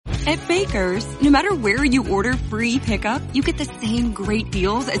At Baker's, no matter where you order free pickup, you get the same great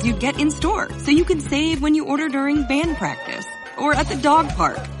deals as you'd get in store. So you can save when you order during band practice or at the dog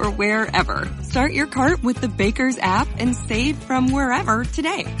park or wherever. Start your cart with the Baker's app and save from wherever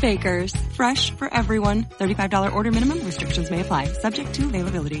today. Baker's, fresh for everyone. $35 order minimum. Restrictions may apply. Subject to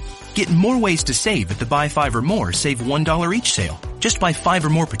availability. Get more ways to save at the Buy 5 or More Save $1 each sale. Just buy 5 or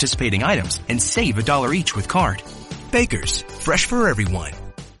more participating items and save $1 each with card. Baker's, fresh for everyone.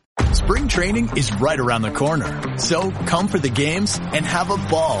 Spring training is right around the corner, so come for the games and have a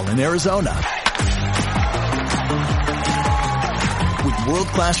ball in Arizona. With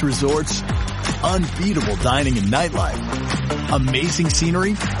world-class resorts, unbeatable dining and nightlife, amazing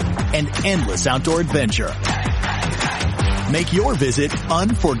scenery, and endless outdoor adventure. Make your visit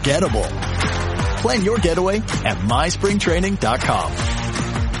unforgettable. Plan your getaway at myspringtraining.com.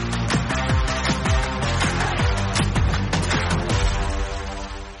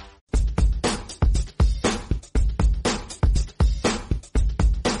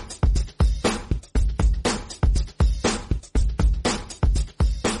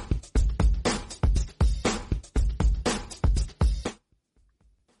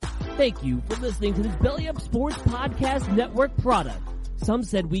 Thank you for listening to this Belly Up Sports Podcast Network product. Some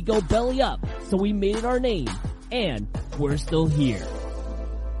said we go belly up, so we made it our name, and we're still here.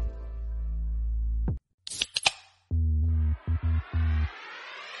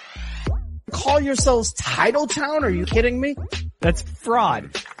 Call yourselves Title Town? Are you kidding me? That's fraud.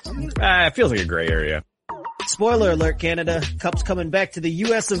 It feels like a gray area. Spoiler alert, Canada. Cup's coming back to the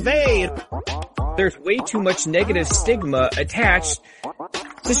US of A. There's way too much negative stigma attached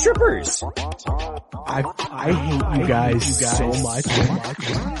to strippers. I hate you guys so much.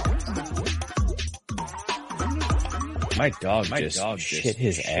 My dog just shit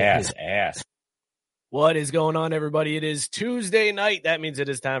his ass. What is going on, everybody? It is Tuesday night. That means it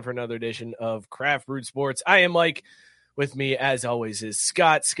is time for another edition of Craft Brewed Sports. I am Mike. With me, as always, is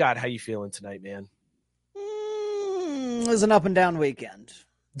Scott. Scott, how you feeling tonight, man? It was an up and down weekend.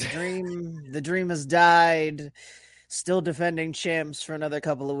 The dream has died. Still defending champs for another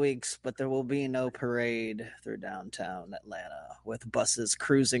couple of weeks, but there will be no parade through downtown Atlanta with buses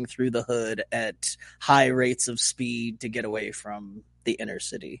cruising through the hood at high rates of speed to get away from the inner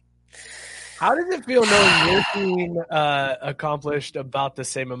city. How does it feel knowing your team accomplished about the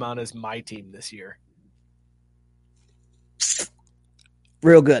same amount as my team this year?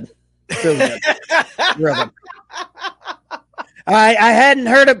 Real good. Real good. Real good. I hadn't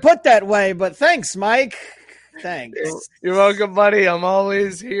heard it put that way, but thanks, Mike. Thanks. You're welcome, buddy. I'm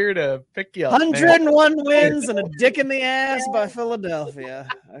always here to pick you up. 101 wins and a dick in the ass by Philadelphia.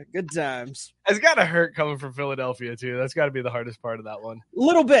 Good times. It's got to hurt coming from Philadelphia, too. That's got to be the hardest part of that one. A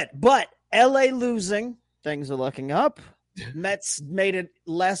little bit, but LA losing. Things are looking up. Mets made it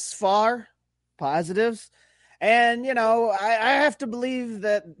less far. Positives. And, you know, I have to believe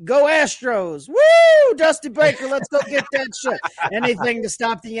that go Astros. Woo! Dusty Baker, let's go get that shit. Anything to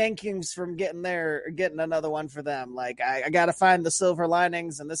stop the Yankees from getting getting another one for them. Like, I got to find the silver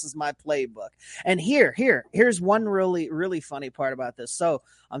linings, and this is my playbook. And here's one really, really funny part about this. So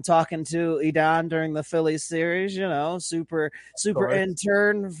I'm talking to Edan during the Phillies series, you know, super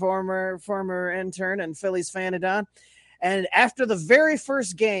intern, former intern and Phillies fan Edan. And after the very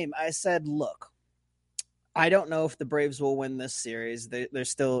first game, I said, look, I don't know if the Braves will win this series. They're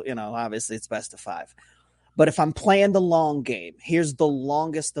still, you know, obviously it's best of 5. But if I'm playing the long game, here's the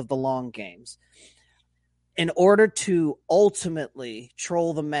longest of the long games. In order to ultimately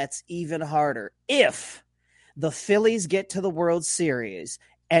troll the Mets even harder, if the Phillies get to the World Series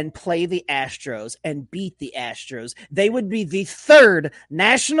and play the Astros and beat the Astros, they would be the third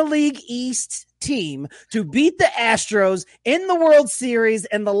National League East team to beat the Astros in the World Series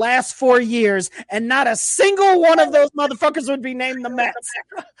in the last 4 years, and not a single one of those motherfuckers would be named the Mets.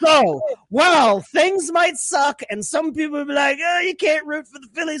 So, while things might suck, and some people would be like, oh, you can't root for the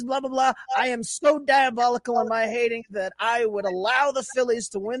Phillies, blah, blah, blah, I am so diabolical in my hating that I would allow the Phillies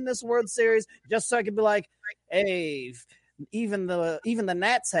to win this World Series just so I could be like, hey, even the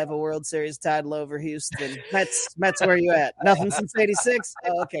Nats have a World Series title over Houston. Mets, where you at? Nothing since '86.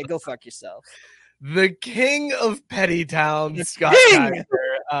 Oh, okay, go fuck yourself. The king of Petty Town, Scott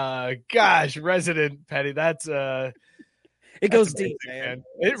Baxter. Gosh, resident Petty. That's it goes deep, man.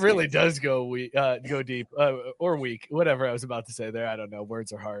 It really does go deep or weak. Whatever I was about to say there. I don't know.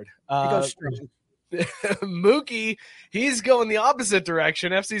 Words are hard. It goes strong. Mookie, he's going the opposite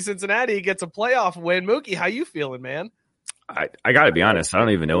direction. FC Cincinnati gets a playoff win. Mookie, how you feeling, man? I got to be honest. I don't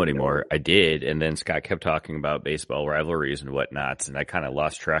even know anymore. I did. And then Scott kept talking about baseball rivalries and whatnots. And I kind of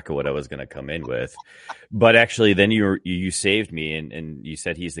lost track of what I was going to come in with. But actually, then you saved me and you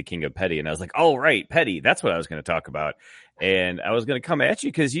said he's the king of petty. And I was like, oh, right, petty. That's what I was going to talk about. And I was going to come at you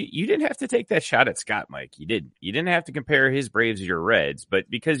because you didn't have to take that shot at Scott, Mike. You didn't have to compare his Braves to your Reds. But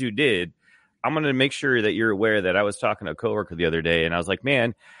because you did, I'm going to make sure that you're aware that I was talking to a coworker the other day. And I was like,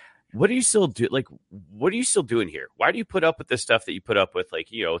 man, what are you still doing here? Why do you put up with this stuff that you put up with? Like,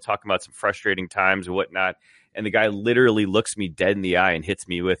 talking about some frustrating times and whatnot. And the guy literally looks me dead in the eye and hits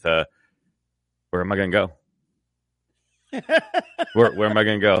me with where am I going to go? Where am I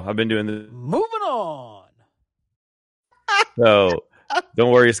going to go? I've been doing this. Moving on. So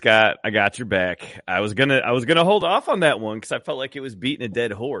don't worry, Scott. I got your back. I was gonna hold off on that one because I felt like it was beating a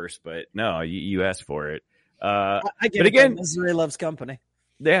dead horse, but no, you asked for it. I get but it. Again, Misery loves company.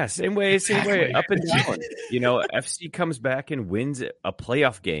 Yeah, same way, up and down. FC comes back and wins a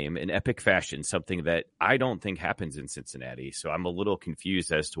playoff game in epic fashion, something that I don't think happens in Cincinnati. So I'm a little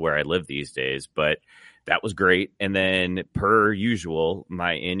confused as to where I live these days, but that was great. And then, per usual,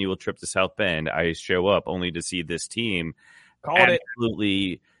 my annual trip to South Bend, I show up only to see this team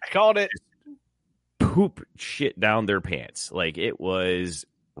absolutely poop shit down their pants. Like, it was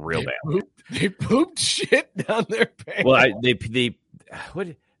real bad. They pooped shit down their pants. Well,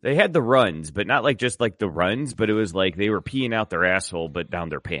 they had the runs, but not just the runs, but it was like they were peeing out their asshole, but down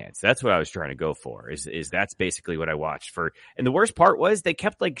their pants. That's what I was trying to go for. Is that's basically what I watched for. And the worst part was they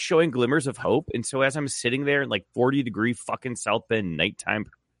kept showing glimmers of hope. And so as I'm sitting there in 40-degree fucking South Bend nighttime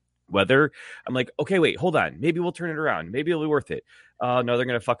weather, I'm like, okay, wait, hold on. Maybe we'll turn it around. Maybe it'll be worth it. No, they're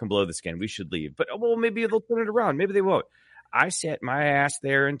going to fucking blow this again. We should leave. But maybe they'll turn it around. Maybe they won't. I sat my ass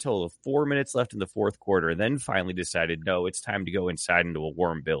there until 4 minutes left in the fourth quarter, then finally decided, no, it's time to go inside into a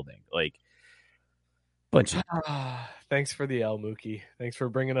warm building. Bunch of... Thanks for the L, Mookie. Thanks for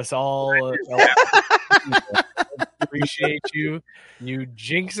bringing us all. Appreciate you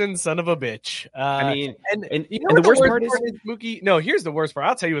jinxing son of a bitch. And the worst part is Mookie. No, here's the worst part.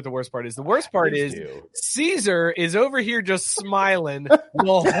 I'll tell you what the worst part is. The worst part is Caesar is over here just smiling the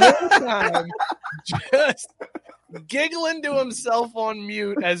whole time, just giggling to himself on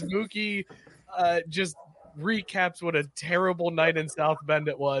mute as Mookie just recaps what a terrible night in South Bend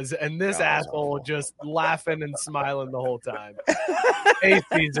it was, and this asshole just laughing and smiling the whole time. Hey,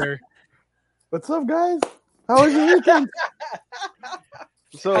 Caesar. What's up, guys? How was your weekend?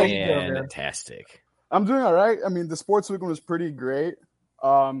 Fantastic. I'm doing all right. I mean, the sports weekend was pretty great.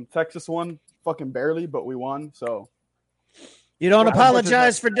 Texas won fucking barely, but we won, so. You don't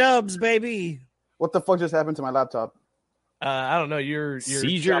apologize for dubs, baby. What the fuck just happened to my laptop? I don't know. Your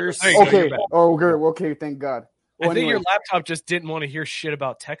seizures. Okay. Okay. Thank God. Well, I think your laptop just didn't want to hear shit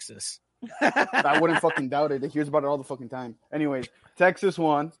about Texas. I wouldn't fucking doubt it. It hears about it all the fucking time. Anyways, Texas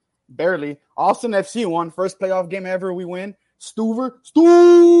won barely. Austin FC won. First playoff game ever. We win. Stuver.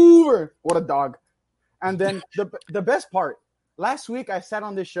 What a dog. And then the best part. Last week I sat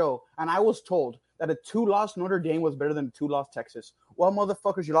on this show and I was told that a 2-loss Notre Dame was better than a 2-loss Texas. Well,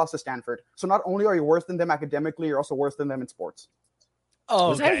 motherfuckers, you lost to Stanford. So not only are you worse than them academically, you're also worse than them in sports. Oh,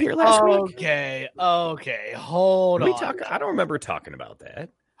 was that here last week? Okay. Hold on. I don't remember talking about that.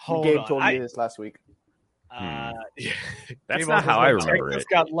 Gabe told me this last week. That's not how I remember Texas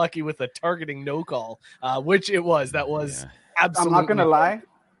it. Got lucky with a targeting no call, which it was. That was absolutely. I'm not gonna lie.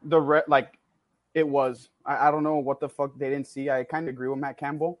 It was. I don't know what the fuck they didn't see. I kind of agree with Matt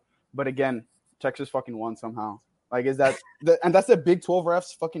Campbell, but again, Texas fucking won somehow. And that's the Big 12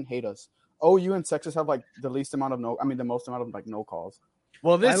 refs fucking hate us. OU and Texas have the most amount of no calls.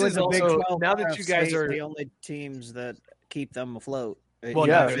 Well, this is also now that you guys are the only teams that keep them afloat. Well,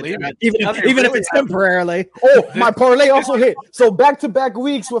 yeah, even if it's temporarily. Oh, my parlay also hit. So back-to-back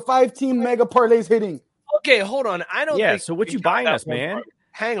weeks with 5-team mega parlays hitting. Okay, hold on. I don't. Yeah. think So what you buying us, man?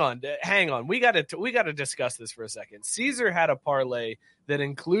 Hang on. We got to discuss this for a second. Caesar had a parlay that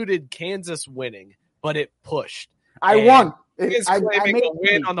included Kansas winning, but it pushed. I won. I made a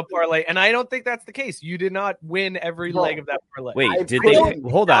win on the parlay, and I don't think that's the case. You did not win every leg of that parlay. Wait, did they?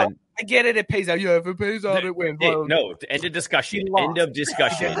 Hold on. I get it. It pays out. Yeah, if it pays out, it wins. No, end of discussion. End of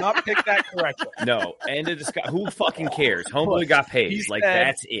discussion. You did not pick that correctly. No, end of discussion. Who fucking cares? Homeboy got paid.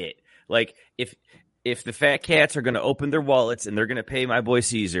 That's it. If the fat cats are going to open their wallets and they're going to pay my boy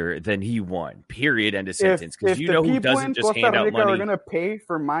Caesar, then he won. Period. End of sentence. Because you know who doesn't just hand out money. Are going to pay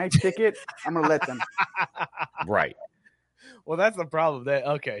for my ticket. I'm going to let them. Right. Well, that's the problem.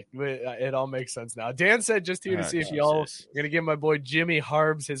 It all makes sense now. Dan said just here to see if y'all are going to give my boy Jimmy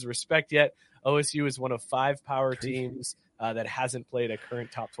Harbs his respect yet. OSU is one of 5 power teams that hasn't played a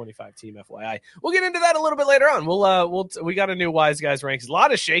current top 25 team. FYI, we'll get into that a little bit later on. We got a new Wise Guys ranks. A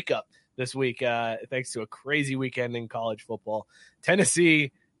lot of shakeup this week, thanks to a crazy weekend in college football.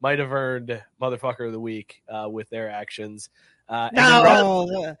 Tennessee might have earned motherfucker of the week with their actions. I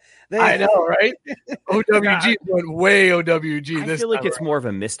know, right? OWG went way OWG. I feel like it's more of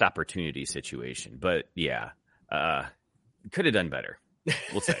a missed opportunity situation, but yeah, could have done better.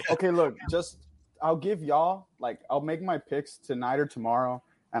 We'll say. Okay, look, I'll give y'all, I'll make my picks tonight or tomorrow,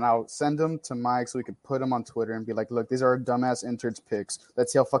 and I'll send them to Mike so we could put them on Twitter and be like, look, these are our dumbass interns picks.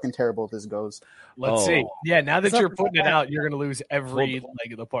 Let's see how fucking terrible this goes. Let's see. Yeah, now that you're putting it out, you're going to lose every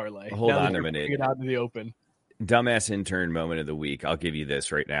leg of the parlay. Hold on a minute. Get out in the open. Dumbass intern moment of the week. I'll give you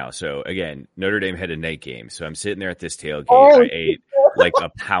this right now. So again, Notre Dame had a night game. So I'm sitting there at this tailgate. I ate like a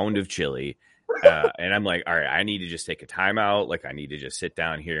pound of chili. And I'm like, all right, I need to just take a timeout. Like, I need to just sit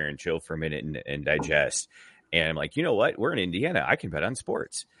down here and chill for a minute and digest. And I'm like, you know what? We're in Indiana. I can bet on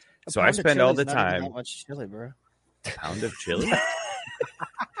sports. So I spend all the time. Not much chili, bro. A pound of chili?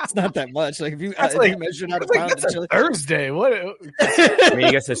 It's not that much. Like if you measured out a pound of chili. Thursday. What? I mean,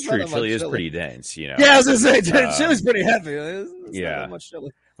 I guess that's true. Chili is pretty dense, you know. Yeah, I was gonna say chili's pretty heavy. It's yeah. Not that much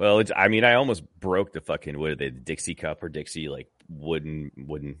chili. Well, I almost broke the fucking Dixie cup or Dixie like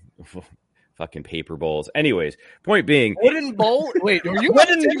wooden fucking paper bowls. Anyways, point being, wooden bowl. Wait, are you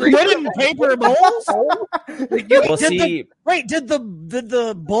wooden paper bowls? Well, did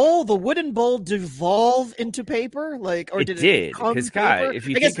the bowl, the wooden bowl, devolve into paper? Or did it? Because God, if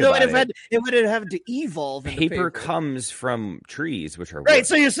you think about it would have to evolve. Into paper comes from trees, which are right. wood.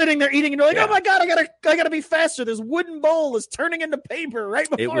 So you're sitting there eating, and you're like, "Oh my God, I gotta be faster." This wooden bowl is turning into paper right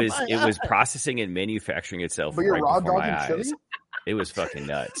before my eyes. It was processing and manufacturing itself. But you're right raw before dog my and chili? eyes. It was fucking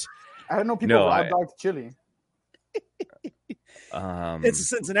nuts. I don't know people raw dog chili. It's a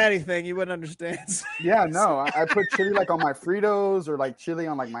Cincinnati thing. You wouldn't understand. Yeah, no. I put chili on my Fritos or chili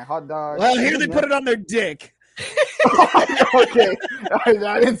on my hot dog. Well, here they put it on their dick. Okay,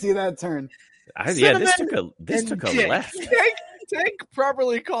 I didn't see that turn. This took a left. Tank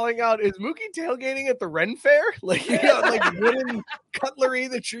properly calling out, is Mookie tailgating at the Ren Fair? You got wooden cutlery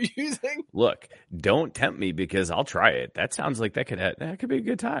that you're using? Look, don't tempt me because I'll try it. That sounds like that could be a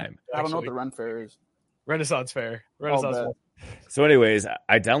good time. I don't know what the Ren Fair is. Renaissance Fair. So anyways,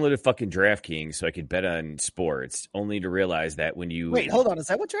 I downloaded fucking DraftKings so I could bet on sports, only to realize that when you... Wait, hold on. Is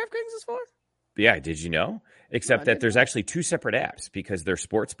that what DraftKings is for? Yeah, did you know? Except that there's actually two separate apps because their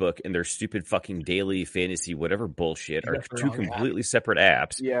sportsbook and their stupid fucking daily fantasy whatever bullshit are two completely separate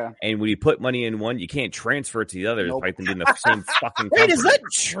apps. Yeah. And when you put money in one, you can't transfer it to the other. Nope. Like them being the same fucking Wait, is that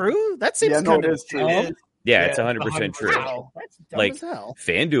true? That seems it is true. Yeah, it's 100% true. Wow. That's dumb as hell.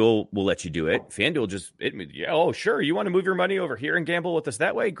 FanDuel will let you do it. FanDuel sure, you want to move your money over here and gamble with us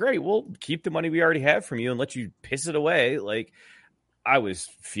that way? Great, we'll keep the money we already have from you and let you piss it away. I was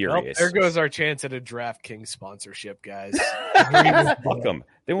furious. Well, there goes our chance at a DraftKings sponsorship, guys. Fuck them.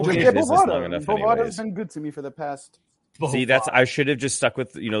 They won't be in business long enough Bovada's been good to me for the past. See, I should have just stuck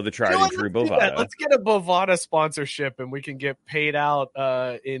with the tried and true Bovada. Let's get a Bovada sponsorship, and we can get paid out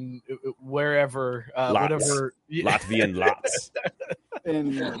in wherever, whatever Latvian lots.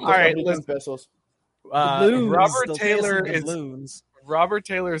 All right, pesos. Robert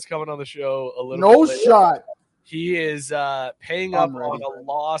Taylor is coming on the show a little. No bit later. shot. He is paying up on a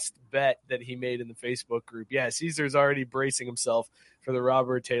lost bet that he made in the Facebook group. Yeah, Caesar's already bracing himself for the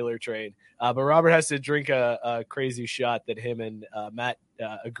Robert Taylor trade. But Robert has to drink a crazy shot that him and Matt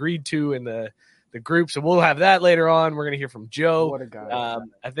agreed to in the group. So we'll have that later on. We're going to hear from Joe. What a guy.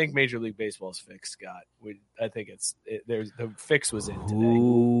 I think Major League Baseball's fixed, Scott. I think the fix was in today.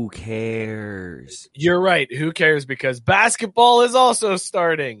 Who cares? You're right. Who cares? Because basketball is also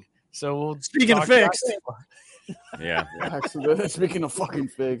starting. So we'll speaking of fixed. Yeah. Speaking of fucking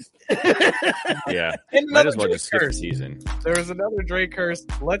fixed. Yeah. Might as well just skip the season. There was another Drake curse.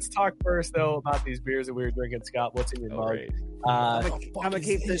 Let's talk first, though, about these beers that we were drinking. Scott, what's in your mug? Right. I'm going to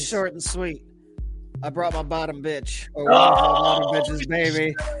keep this short and sweet. I brought my bottom bitch. Or one of my bottom bitches,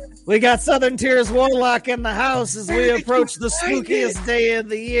 baby. We got Southern Tears Warlock in the house as we approach the spookiest day of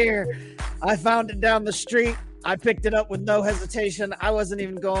the year. I found it down the street. I picked it up with no hesitation. I wasn't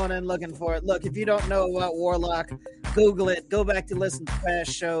even going and looking for it. Look, if you don't know about Warlock, Google it. Go back to listen to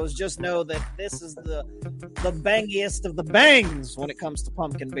past shows. Just know that this is the bangiest of the bangs when it comes to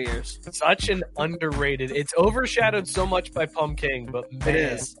pumpkin beers. Such an underrated. It's overshadowed so much by Pumpkin, but man, it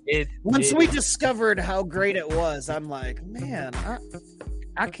is. Once we discovered how great it was, I'm like, man,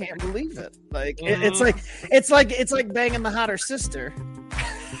 I can't believe it. It's like banging the hotter sister.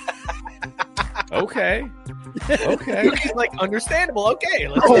 Okay. Mookie's like, understandable. Okay,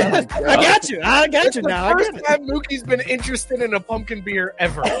 let's I got you. I got you now. I First get it. time Mookie's been interested in a pumpkin beer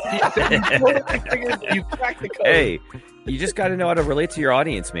ever. You cracked the code. Hey, you just got to know how to relate to your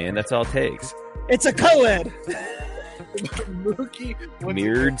audience, man. That's all it takes. It's a co-ed. Mookie,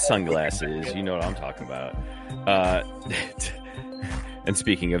 Mirrored sunglasses. You know what I'm talking about. And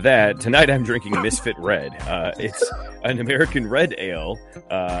speaking of that, tonight I'm drinking Misfit Red. It's an American red ale.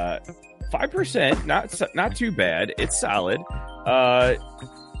 5%, not too bad. It's solid.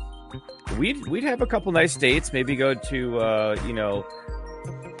 We'd have a couple nice dates. Maybe go to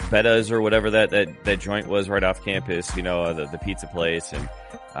Betta's or whatever that joint was right off campus. The pizza place, and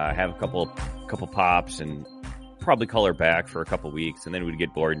have a couple pops, and probably call her back for a couple weeks, and then we'd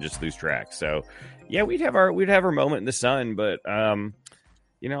get bored and just lose track. So yeah, we'd have our moment in the sun, but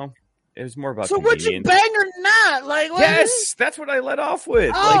it was more about. So would you bang or not? Like, yes, that's what I led off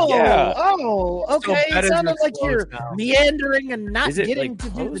with. Okay. So it sounded like you're now. meandering and not Is it getting like to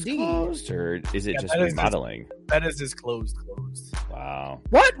do the deed. closed, or is it just that is remodeling? Bettis is closed. Wow.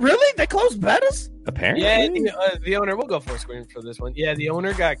 What? Really? They closed Bettis? Apparently. Yeah, the owner. We'll go full screen for this one. Yeah, the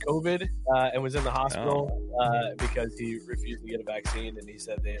owner got COVID and was in the hospital because he refused to get a vaccine, and he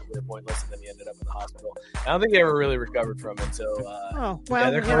said they were pointless, and then he ended up in the hospital. I don't think they ever really recovered from it. So,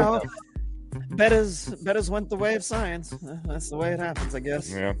 they're closed now. Bettis went the way of science. That's the way it happens, I guess.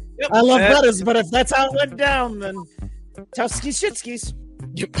 Yeah. Yep. I love Bettis, but if that's how it went down, then Towskis shitskis.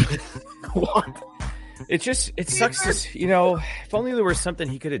 What? It sucks to, if only there was something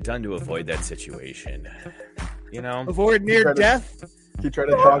he could have done to avoid that situation. Avoid near death. He tried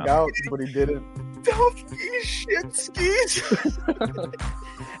to dog out, but he didn't. Shitskis.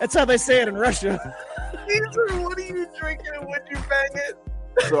 That's how they say it in Russia. Caesar, what are you drinking and would you bang it?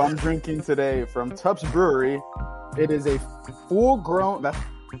 So I'm drinking today from Tupps Brewery. It is a full-grown. That's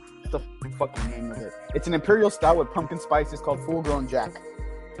the fucking name of it. It's an imperial stout with pumpkin spice. It's called Full Grown Jack.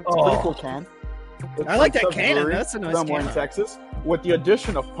 It's a pretty cool can. I like that Tupps can. Brewery, That's a nice somewhere can. in Texas. With the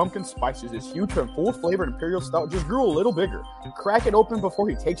addition of pumpkin spices, this huge and full-flavored imperial stout just grew a little bigger. Crack it open before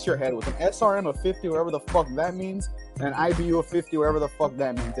he takes your head with an SRM of 50, whatever the fuck that means, and an IBU of 50, whatever the fuck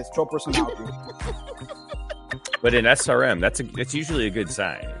that means. It's 12% alcohol. But in SRM, that's usually a good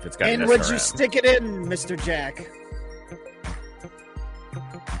sign if it's got And an would SRM. you stick it in, Mr. Jack?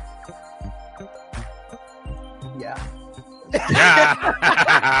 Yeah.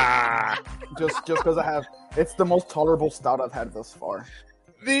 Yeah. Just because it's the most tolerable stout I've had thus far.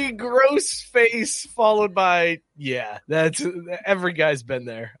 The gross face followed by that's every guy's been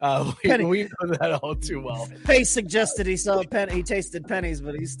there. We know that all too well. Face suggested he saw a penny. He tasted pennies,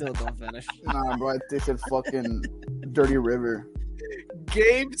 but he still don't finish. Nah, bro, I tasted fucking Dirty River.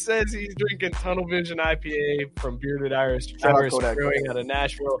 Gabe says he's drinking Tunnel Vision IPA from Bearded Irish Kodak. Brewing out of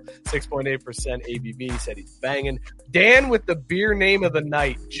Nashville, 6.8% ABV. Said he's banging. Dan with the beer name of the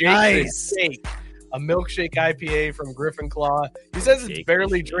night, Jake Nice. the Shake, a milkshake IPA from Griffin Claw. He says it's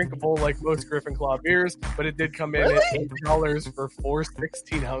barely drinkable like most Griffin Claw beers, but it did come in at $8 for 4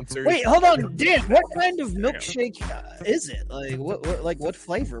 16-ounces. Wait, hold on, Dan. What kind of milkshake is it? Like what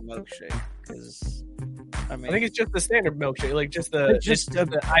flavor milkshake? Because I think it's just the standard milkshake, like just the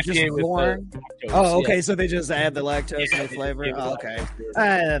IPA with corn. the lactose. Oh, okay. So they just add the lactose and the flavor. Yeah, Okay,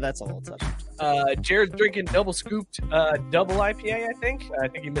 that's a little tough. Jared's drinking double scooped double IPA, I think. I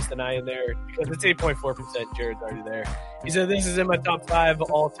think he missed an I in there because it's 8.4%. Jared's already there. He said, this is in my top 5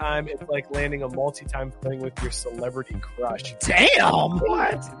 all time. It's like landing a multi-time fling with your celebrity crush. Damn!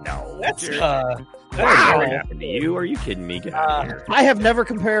 What? No. That's, That never happened to you. Are you kidding me? Get out of here. I have never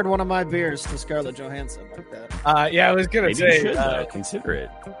compared one of my beers to Scarlett Johansson like that. I was going to Maybe say, you should, though. Consider it.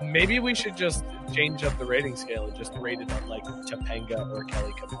 maybe we should just change up the rating scale and just rate it on like Topanga or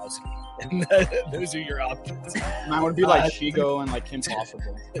Kelly Kapowski. And those are your options. Mine would be like Shigo and like Kim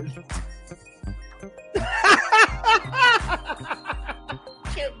Possible.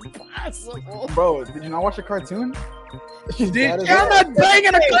 Impossible. Bro, did you not watch the cartoon? I'm not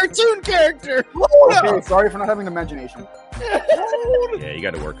banging a cartoon character. Okay, sorry for not having an imagination. Yeah, you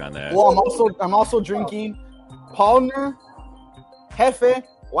got to work on that. Well, I'm also drinking Paulner Hefe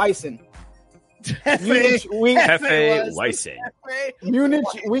Weissen. Munich wheat Hefe Weissen. Munich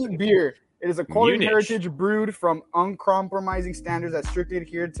wheat beer. It is a quality Munich. heritage brewed from uncompromising standards that strictly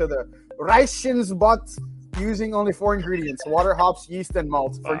adhere to the Reichensbot, using only 4 ingredients: water, hops, yeast, and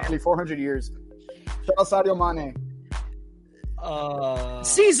malt for nearly 400 years. Shout out Sadio Mane.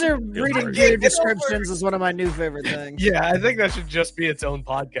 Caesar reading beer descriptions is one of my new favorite things. Yeah, I think that should just be its own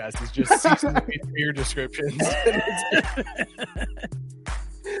podcast. It's just season beer descriptions.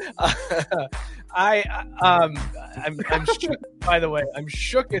 I'm shook. By the way, I'm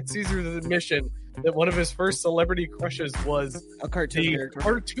shook at Caesar's admission that one of his first celebrity crushes was A cartoon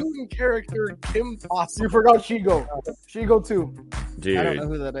character Kim Possible. You forgot Shigo. Shigo too. Dude, I don't know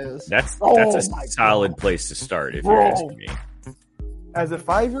who that is. that's a my solid God. place to start if Bro. you're asking me. As a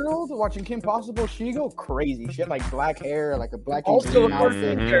 5-year-old watching Kim Possible, Shigo, crazy. She had like black hair, like a black and Also a green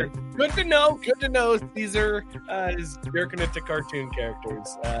cartoon outfit. character. Good to know. Caesar is jerking into cartoon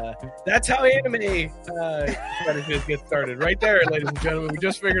characters. That's how anime fetishes get started. Right there, ladies and gentlemen. We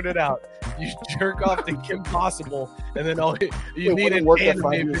just figured it out. You jerk off to Kim Possible, and then you need an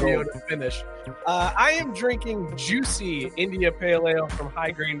anime video to finish. I am drinking juicy India Pale Ale from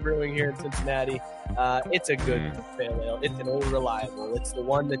High Grain Brewing here in Cincinnati. It's a good pale ale. It's an old reliable. It's the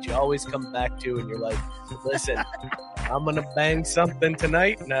one that you always come back to and you're like, listen, I'm going to bang something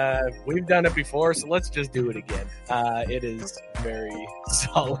tonight. We've done it before, so let's just do it again. It is very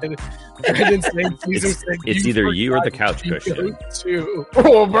solid. It's either you or the couch cushion.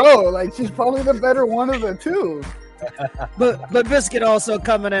 Oh, bro, like she's probably the better one of the two. But Biscuit also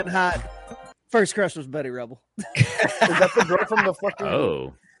coming in hot. First crush was Betty Rebel. Is that the girl from the fucking...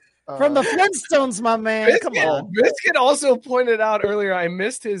 Oh. From the Flintstones, my man. Biscuit, Come on. Biscuit also pointed out earlier, I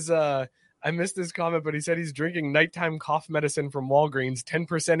missed his comment, but he said he's drinking nighttime cough medicine from Walgreens, 10%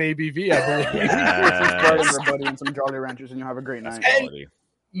 ABV, I believe. Yes. Everybody and some Jolly Ranchers, and you have a great night. Quality.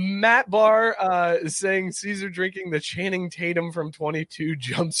 Matt Barr is saying Caesar drinking the Channing Tatum from 22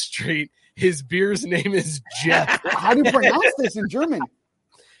 Jump Street. His beer's name is Jeff. How do you pronounce this in German?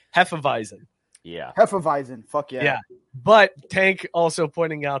 Hefeweizen. Yeah. Hefeweizen. Fuck yeah. Yeah. But Tank also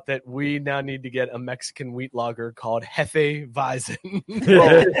pointing out that we now need to get a Mexican wheat lager called Hefeweizen.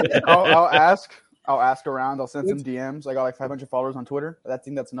 I'll ask around. I'll send some DMs. I got like 500 followers on Twitter. I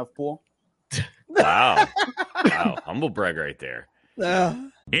think that's enough pool. Wow. Humble brag right there.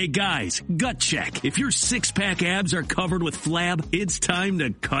 Hey guys, gut check. If your six-pack abs are covered with flab, it's time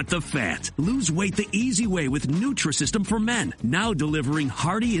to cut the fat. Lose weight the easy way with Nutrisystem for Men. Now delivering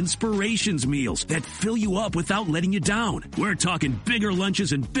hearty inspirations meals that fill you up without letting you down. We're talking bigger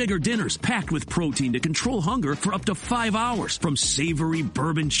lunches and bigger dinners packed with protein to control hunger for up to 5 hours. From savory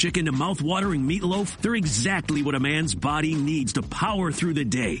bourbon chicken to mouth-watering meatloaf, they're exactly what a man's body needs to power through the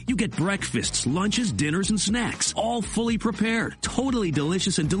day. You get breakfasts, lunches, dinners, and snacks, all fully prepared, totally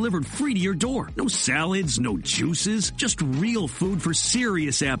delicious and delivered free to your door. No salads, no juices, just real food for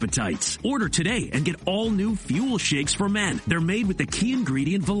serious appetites. Order today and get all new Fuel Shakes for Men. They're made with the key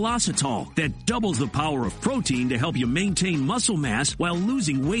ingredient Velocitol that doubles the power of protein to help you maintain muscle mass while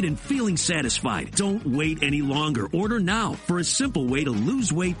losing weight and feeling satisfied. Don't wait any longer. Order now for a simple way to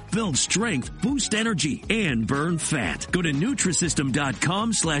lose weight, build strength, boost energy, and burn fat. Go to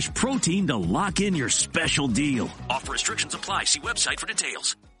Nutrisystem.com/protein to lock in your special deal. Offer restrictions apply. See website for details.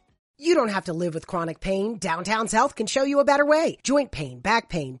 You don't have to live with chronic pain. Downtown's Health can show you a better way. Joint pain, back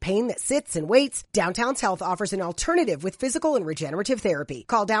pain, pain that sits and waits. Downtown's Health offers an alternative with physical and regenerative therapy.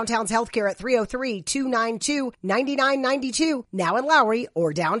 Call Downtown's Healthcare at 303-292-9992, now in Lowry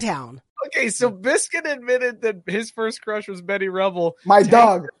or downtown. Okay, so Biscuit admitted that his first crush was Betty Rebel. My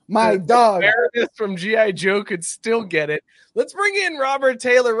dog. Meredith from G.I. Joe could still get it. Let's bring in Robert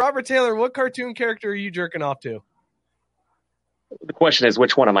Taylor. Robert Taylor, what cartoon character are you jerking off to? The question is,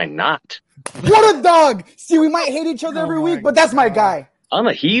 which one am I not? What a dog! See, we might hate each other every week, but that's my guy. I'm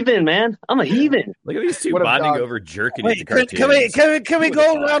a heathen, man. I'm a heathen. Look at these two bonding over jerking into cartoons. Can we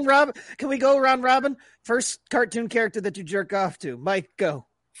go around Robin? Can we go around Robin? First cartoon character that you jerk off to. Mike, go.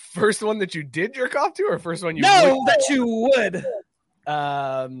 First one that you did jerk off to, or first one you that you would?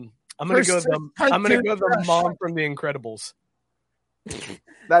 I'm gonna go the mom from The Incredibles.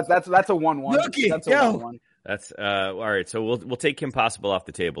 That's a 1-1. That's a 1-1. That's all right. So we'll take Kim Possible off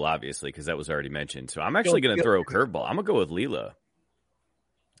the table, obviously, because that was already mentioned. So I'm actually going to throw a curveball. I'm gonna go with Leela.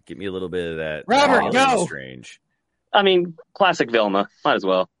 Give me a little bit of that. Robert, go. Strange. I mean, classic Velma. Might as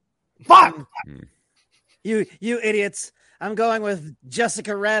well. Fuck you idiots. I'm going with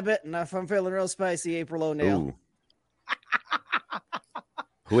Jessica Rabbit, and if I'm feeling real spicy, April O'Neil.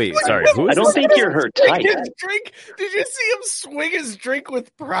 Wait, sorry. I don't think you're her type. Drink. Did you see him swing his drink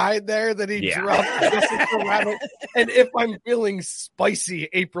with pride there that he dropped Jessica Rabbit? And if I'm feeling spicy,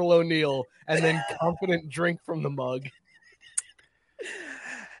 April O'Neil, and then confident drink from the mug.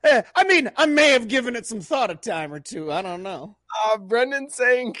 I mean, I may have given it some thought a time or two. I don't know. Brendan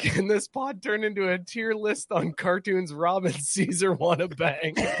saying, can this pod turn into a tier list on cartoons Rob and Caesar want to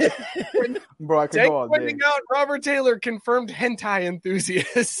bang? Bro, I could go all day. Pointing out Robert Taylor, confirmed hentai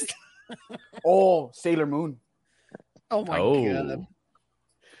enthusiast. Oh, Sailor Moon. Oh, my God.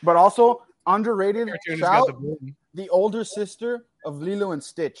 But also, underrated shout, the older sister of Lilo and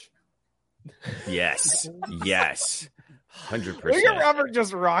Stitch. Yes. 100%. Look at Robert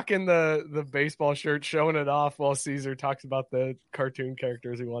just rocking the baseball shirt, showing it off while Caesar talks about the cartoon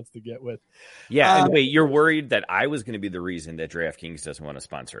characters he wants to get with. Yeah, and wait, you're worried that I was going to be the reason that DraftKings doesn't want to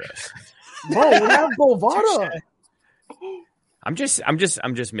sponsor us? Bro, we have Bovada. I'm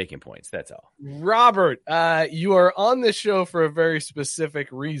just making points. That's all. Robert, you are on the show for a very specific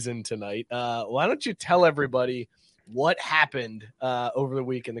reason tonight. Why don't you tell everybody what happened over the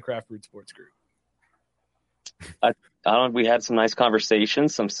week in the Craft Brewed Sports Group? We had some nice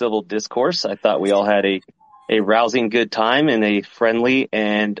conversations, some civil discourse. I thought we all had a rousing good time in a friendly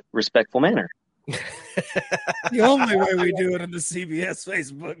and respectful manner. The only way we do it in the CBS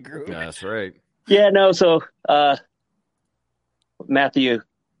Facebook group. That's right. Yeah, no, so Matthew,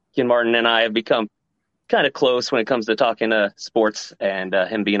 Ken Martin, and I have become kind of close when it comes to talking sports, and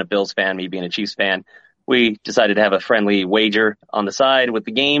him being a Bills fan, me being a Chiefs fan. We decided to have a friendly wager on the side with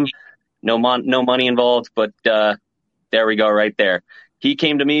the game. No money involved, but there we go right there. He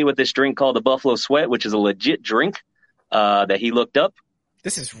came to me with this drink called the Buffalo Sweat, which is a legit drink that he looked up.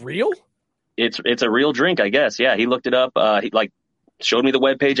 This is real? It's a real drink, I guess. Yeah, he looked it up. He showed me the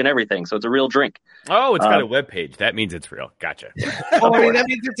webpage and everything, so it's a real drink. Oh, it's got a webpage. That means it's real. Gotcha. Well, I mean, that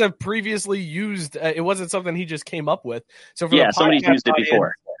means it's a previously used. It wasn't something he just came up with. So for somebody's used it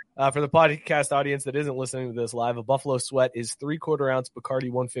before. For the podcast audience that isn't listening to this live, a Buffalo Sweat is 3/4 ounce Bacardi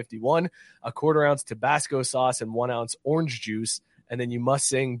 151, a 1/4 ounce Tabasco sauce, and 1 ounce orange juice. And then you must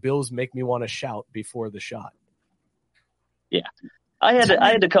sing "Bills Make Me Want to Shout" before the shot. Yeah, I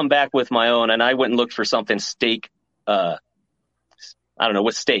had to come back with my own, and I went and looked for something steak. I don't know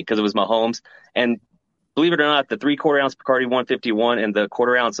what steak, because it was Mahomes. And believe it or not, the 3/4 ounce Bacardi 151 and the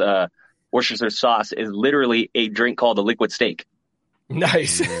 1/4 ounce Worcestershire sauce is literally a drink called a liquid steak.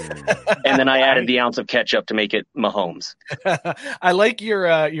 Nice. And then I added the ounce of ketchup to make it Mahomes. I like your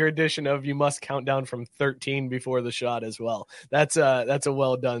addition of you must count down from 13 before the shot as well. That's a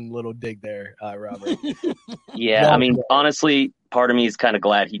well done little dig there, Robert. Yeah, I mean, honestly, part of me is kind of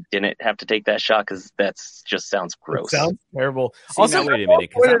glad he didn't have to take that shot, because that just sounds gross. It sounds terrible. See, also, wait a minute,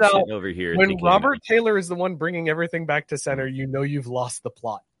 because I'm sitting over here when Robert Taylor is the one bringing everything back to center, you know you've lost the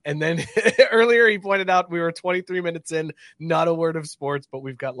plot. And then earlier he pointed out we were 23 minutes in, not a word of sports, but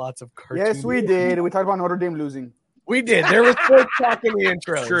we've got lots of cartoons. Yes, we did. We talked about Notre Dame losing. We did. There was sports talk in the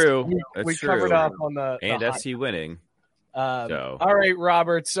intro. True. We covered up on the and SC winning. All right,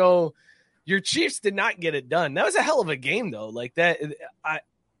 Robert. So your Chiefs did not get it done. That was a hell of a game, though. Like that,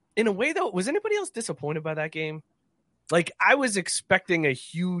 in a way, though, was anybody else disappointed by that game? Like, I was expecting a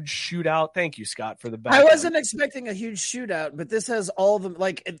huge shootout. Thank you, Scott, for the back. I wasn't expecting a huge shootout, but this has all of them.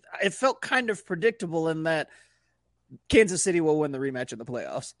 Like, it felt kind of predictable in that Kansas City will win the rematch in the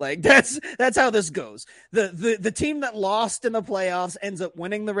playoffs. Like, that's how this goes. The team that lost in the playoffs ends up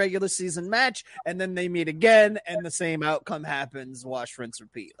winning the regular season match, and then they meet again, and the same outcome happens. Wash, rinse,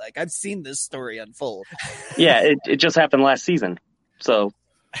 repeat. Like, I've seen this story unfold. Yeah, it just happened last season. So.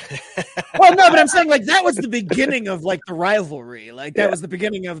 Well, no, but I'm saying, like, that was the beginning of, like, the rivalry. Like, that was the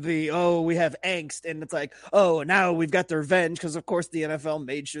beginning of we have angst, and it's like, now we've got the revenge, because, of course, the NFL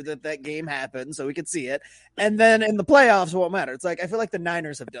made sure that game happened so we could see it. And then in the playoffs, it won't matter. It's like, I feel like the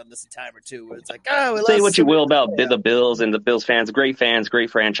Niners have done this a time or two, where it's like, say what you will about the Bills and the Bills fans, great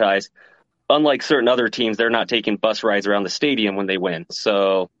franchise. Unlike certain other teams, they're not taking bus rides around the stadium when they win.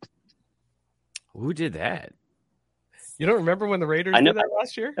 So, who did that? You don't remember when the Raiders did that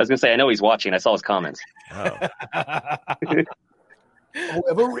last year? I was going to say, I know he's watching. I saw his comments. Oh. A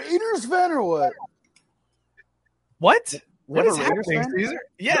Raiders fan or what? What is happening, Caesar?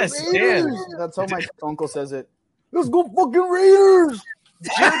 Yes, Dan. That's how my uncle says it. Let's go fucking Raiders!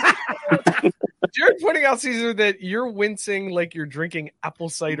 Jared pointing out, Caesar, that you're wincing like you're drinking apple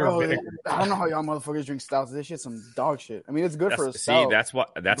cider vinegar. I don't know how y'all motherfuckers drink stouts. This shit's some dog shit. I mean, it's good for a stout. See,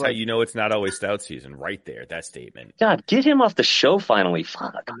 that's how you know it's not always stout season, right there. That statement. God, get him off the show finally.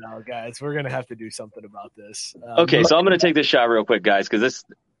 Fuck. No, guys, we're gonna have to do something about this. Okay, so I'm gonna take this shot real quick, guys, because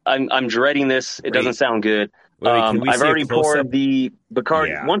I'm dreading this. It doesn't sound good. I've already poured the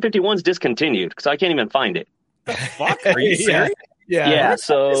Bacardi. 151's discontinued because I can't even find it. The fuck? Are you serious? Yeah,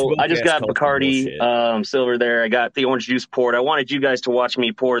 so I just got Bacardi silver there. I got the orange juice poured. I wanted you guys to watch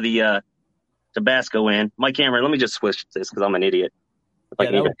me pour the Tabasco in. My camera, let me just switch this because I'm an idiot.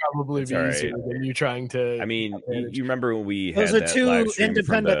 That would probably be easier than you trying to... I mean, you remember when we had that Those are two live stream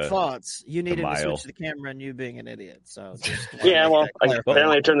independent thoughts. You needed to switch the camera and you being an idiot. So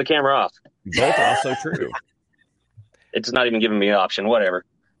apparently I turned the camera off. Both also true. It's not even giving me an option. Whatever.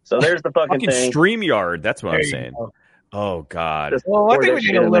 So there's the fucking thing. StreamYard. That's what I'm saying. Oh, God. Well, I think we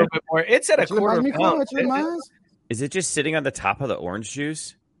need a little bit more. It's at a quarter pound. Is it just sitting on the top of the orange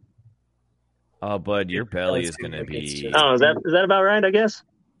juice? Oh, bud, your belly is going to be... Oh, is that about right, I guess?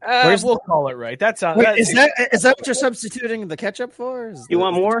 We'll call it right. That's is that what you're substituting the ketchup for? You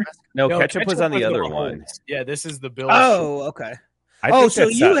want more? No, ketchup was on the other one. Yeah, this is the Bills. Oh, okay. So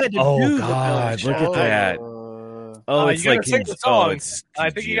you had to do God, the look at that. It's you like sing the song. I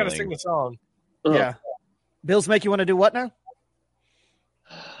think congealing. you got to sing the song. Yeah. Bills make you want to do what now?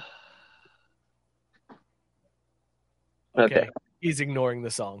 Okay. He's ignoring the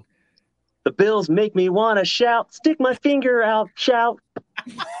song. The Bills make me want to shout, stick my finger out, shout.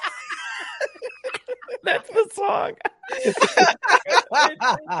 That's the song.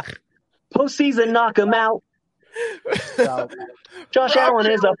 Postseason, knock him out. Josh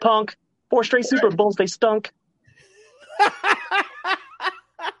Allen is a punk. 4 straight Super Bowls, they stunk.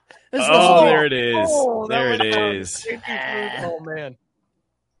 There it is. There it is. Oh, man.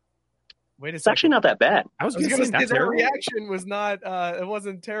 Wait a second. It's actually not that bad. I was going to say that reaction was not, it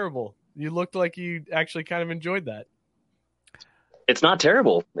wasn't terrible. You looked like you actually kind of enjoyed that. It's not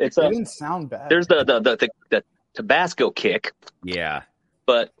terrible. It didn't sound bad. There's the Tabasco kick. Yeah.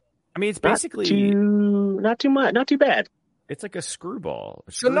 But I mean, it's basically not too much, not too bad. It's like a screwball.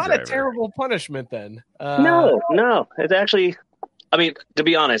 So not a terrible punishment then. No. It's actually, I mean, to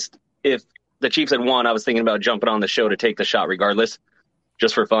be honest, if the Chiefs had won, I was thinking about jumping on the show to take the shot regardless,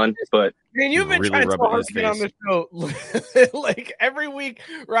 just for fun. But man, you've been trying so hard to get on the show. Like every week,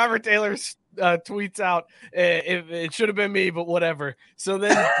 Robert Taylor tweets out, "If it should have been me, but whatever." So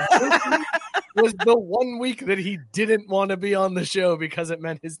then was the 1 week that he didn't want to be on the show because it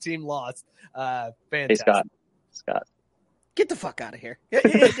meant his team lost. Fantastic. Hey, Scott. Get the fuck out of here.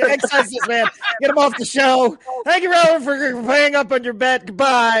 Exercise this man. Get him off the show. Thank you, Robert, for paying up on your bet.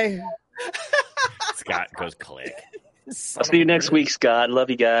 Goodbye. Scott goes click. I'll see you next week, Scott. Love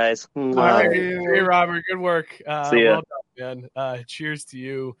you guys. All right. Hey, Robert. Good work. See ya. Well done, man. Cheers to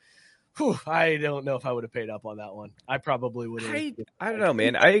you. Whew, I don't know if I would have paid up on that one. I probably would have. I don't know,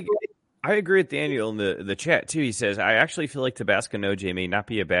 man. I agree with Daniel in the chat, too. He says, I actually feel like Tabasco and OJ may not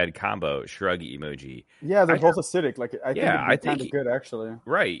be a bad combo. Shrug emoji. Yeah, they're both acidic. Like I think it'd be kind of good, actually.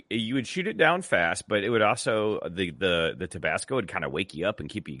 Right. You would shoot it down fast, but it would also, the Tabasco would kind of wake you up and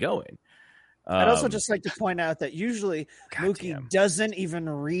keep you going. I'd also just like to point out that usually Mookie doesn't even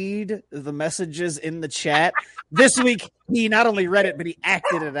read the messages in the chat. This week, he not only read it, but he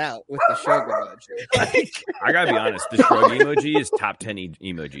acted it out with the shrug emoji. I gotta be honest, the shrug emoji is top 10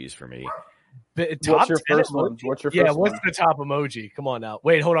 emojis for me. What's your first one? What's the top emoji? Come on now.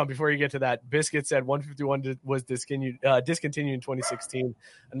 Wait, hold on. Before you get to that, Biscuit said 151 was discontinued in 2016.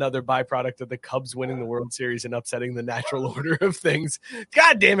 Another byproduct of the Cubs winning the World Series and upsetting the natural order of things.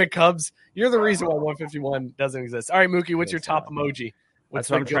 God damn it, Cubs. You're the reason why 151 doesn't exist. All right, Mookie, what's your top emoji? That's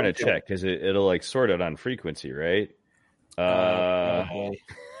what I'm trying to check because it'll like sort it on frequency, right?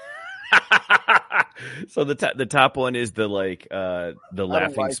 So the top one is the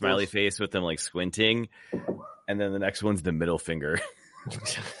laughing smiley face with them like squinting, and then the next one's the middle finger,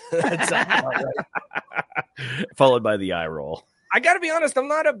 followed by the eye roll. I got to be honest, I'm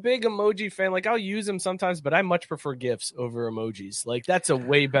not a big emoji fan. Like I'll use them sometimes, but I much prefer GIFs over emojis. Like that's a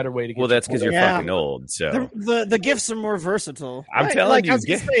way better way to get. Well, that's because you're fucking old. So the GIFs are more versatile. I'm telling you,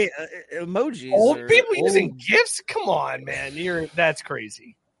 emojis. Old people using GIFs? Come on, man, that's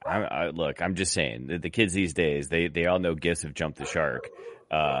crazy. Look, I'm just saying the kids these days, they all know GIFs have jumped the shark.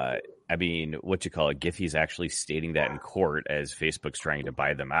 I mean, what you call it? Giphy's actually stating that in court as Facebook's trying to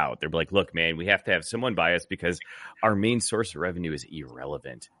buy them out. They're like, look, man, we have to have someone buy us because our main source of revenue is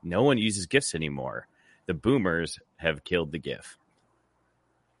irrelevant. No one uses GIFs anymore. The boomers have killed the GIF.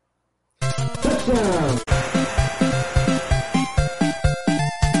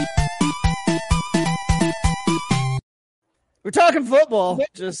 We're talking football.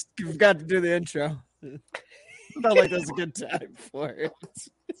 Just forgot to do the intro. Felt like that was a good time for it.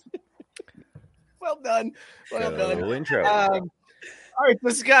 Well done. Intro. All right,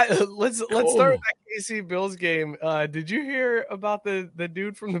 let's start with that KC Bills game. Did you hear about the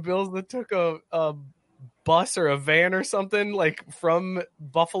dude from the Bills that took a bus or a van or something like from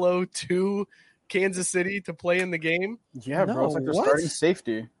Buffalo to Kansas City to play in the game? Yeah, bro. It's like they're starting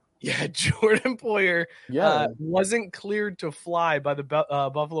safety. Yeah, Jordan Poyer wasn't cleared to fly by the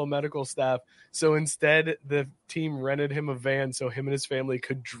Buffalo medical staff. So instead, the team rented him a van so him and his family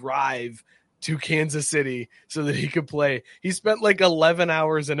could drive to Kansas City so that he could play. He spent like 11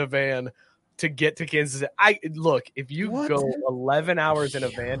 hours in a van to get to Kansas City. Look, if you go 11 hours in a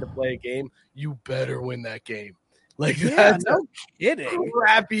van to play a game, you better win that game. Like that's no kidding.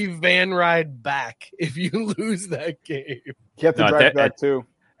 Crappy van ride back if you lose that game. You have to drive back too.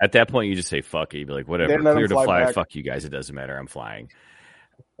 At that point, you just say fuck it. You'd be like, whatever, clear to fly. Back. Fuck you guys. It doesn't matter. I'm flying.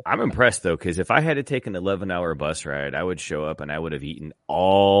 I'm impressed though, because if I had to take an 11-hour bus ride, I would show up and I would have eaten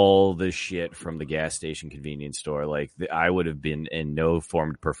all the shit from the gas station convenience store. Like I would have been in no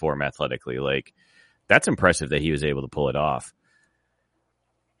form to perform athletically. Like that's impressive that he was able to pull it off.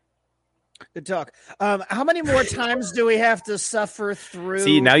 Good talk. How many more times do we have to suffer through?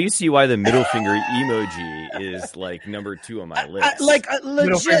 See, now you see why the middle finger emoji is like number 2 on my list.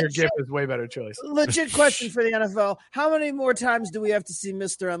 Middle finger GIF is way better choice. Legit question for the NFL. How many more times do we have to see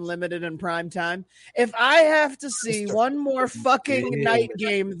Mr. Unlimited in prime time? If I have to see one more fucking night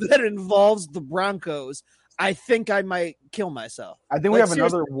game that involves the Broncos, I think I might kill myself. I think we have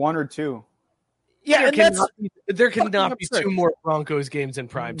another 1 or 2. Yeah, there cannot be 2 more Broncos games in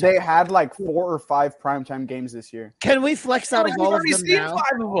prime time. They had like 4 or 5 primetime games this year. Can we flex out of all of them now?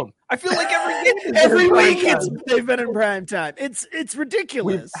 5 of them. I feel like every game every week they've been in prime time. It's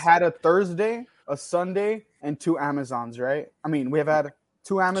ridiculous. We've had a Thursday, a Sunday, and 2 Amazons, right? I mean, we have had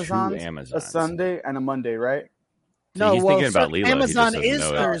 2 Amazons, a Sunday, and a Monday, right? No, he's thinking about Lilo. Amazon is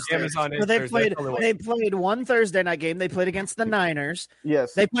Thursday. Amazon is Thursday. They played one Thursday night game. They played against the Niners.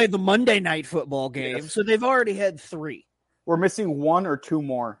 Yes. They played the Monday night football game. Yes. So they've already had 3. We're missing 1 or 2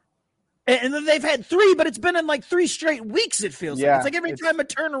 more. And then they've had 3, but it's been in like 3 straight weeks, it feels like. It's like every time I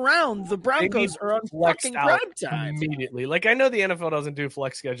turn around, the Broncos are on fucking prime time. Immediately. Like, I know the NFL doesn't do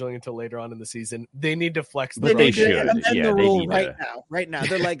flex scheduling until later on in the season. They need to flex. They should. Amend the rule right now.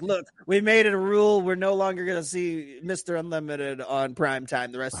 They're like, look, we made it a rule. We're no longer going to see Mr. Unlimited on prime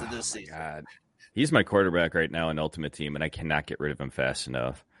time the rest of this season. God. He's my quarterback right now in Ultimate Team, and I cannot get rid of him fast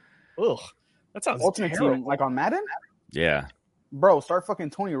enough. Ugh. That sounds Ultimate terrible. Team, like on Madden? Yeah. Bro, start fucking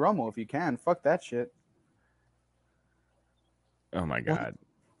Tony Romo if you can. Fuck that shit. Oh, my God.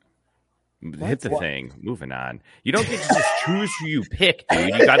 Hit the thing. Moving on. You don't get to just choose who you pick,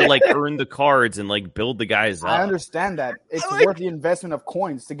 dude. You got to, like, earn the cards and, like, build the guys up. I understand that. It's worth the investment of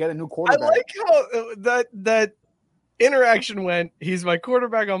coins to get a new quarterback. I like how that interaction went. He's my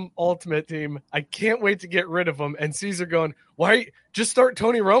quarterback on Ultimate Team. I can't wait to get rid of him. And Caesar going, why? Just start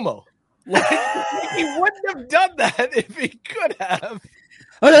Tony Romo. Like, he wouldn't have done that if he could have.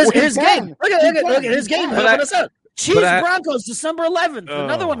 Oh, that's his game. Look at his game. Chiefs Broncos, December 11th.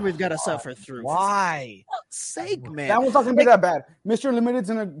 Another one we've got to suffer through. Why? For fuck's sake, man. That one's not going to be that bad. Mr. Limited's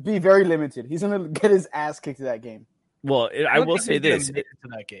going to be very limited. He's going to get his ass kicked to that game. Well, I will say this. To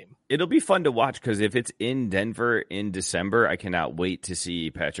that game. It'll be fun to watch because if it's in Denver in December, I cannot wait to see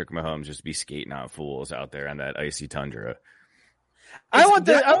Patrick Mahomes just be skating on fools out there on that icy tundra. I want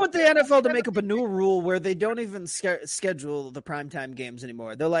the NFL to make up a new rule where they don't even schedule the primetime games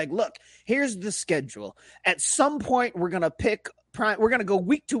anymore. They're like, look, here's the schedule. At some point, we're gonna pick we're gonna go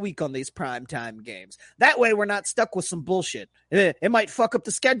week to week on these primetime games. That way, we're not stuck with some bullshit. It might fuck up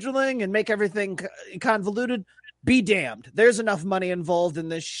the scheduling and make everything convoluted. Be damned. There's enough money involved in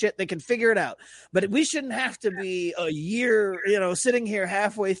this shit. They can figure it out. But we shouldn't have to be a year, sitting here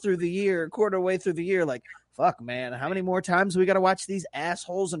halfway through the year, quarter way through the year, like, fuck, man, how many more times we got to watch these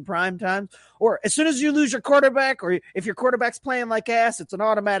assholes in prime time? Or as soon as you lose your quarterback, or if your quarterback's playing like ass, it's an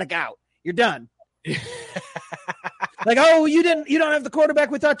automatic out. You're done. Like, oh, you don't have the quarterback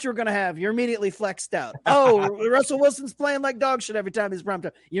we thought you were going to have. You're immediately flexed out. Oh, Russell Wilson's playing like dog shit every time he's prime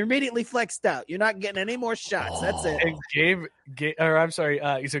time. You're immediately flexed out. You're not getting any more shots. That's it.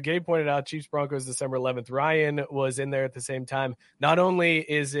 And so Gabe pointed out Chiefs Broncos December 11th. Ryan was in there at the same time. Not only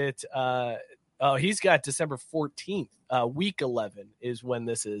is it he's got December 14th. Week 11 is when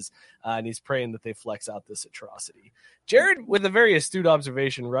this is, and he's praying that they flex out this atrocity. Jared, with a very astute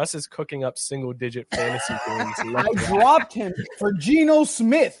observation, Russ is cooking up single-digit fantasy games. I dropped him for Geno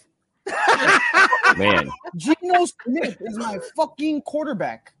Smith. Man, Geno Smith is my fucking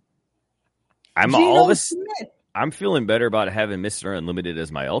quarterback. I'm feeling better about having Mr. Unlimited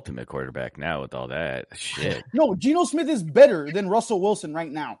as my ultimate quarterback now with all that shit. No, Geno Smith is better than Russell Wilson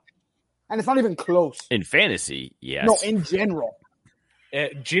right now. And it's not even close. In fantasy, yes. No, in general.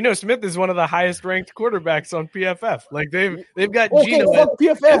 Geno Smith is one of the highest ranked quarterbacks on PFF. Like they've got Geno. Fuck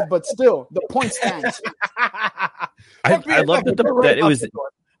PFF, but still, the point stands. I love that it was.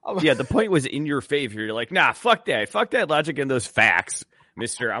 Yeah, the point was in your favor. You're like, nah, fuck that logic and those facts,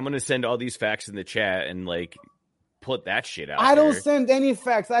 Mister. I'm gonna send all these facts in the chat and like put that shit out. I don't send any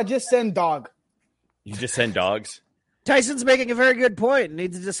facts. I just send dog. You just send dogs. Tyson's making a very good point.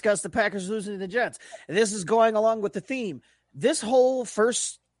 Need to discuss the Packers losing to the Jets. And this is going along with the theme. This whole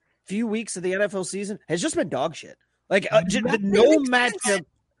first few weeks of the NFL season has just been dog shit. Like no matchup.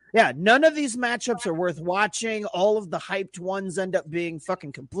 Yeah, none of these matchups are worth watching. All of the hyped ones end up being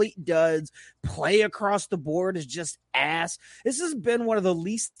fucking complete duds. Play across the board is just ass. This has been one of the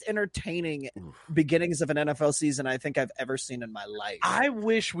least entertaining beginnings of an NFL season I think I've ever seen in my life. I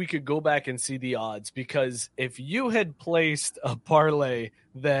wish we could go back and see the odds, because if you had placed a parlay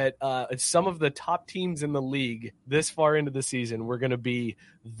that some of the top teams in the league this far into the season were going to be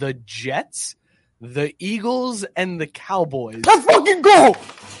the Jets, the Eagles, and the Cowboys. Let's fucking go!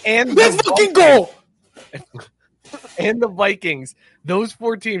 And let's fucking go! And the Vikings. Those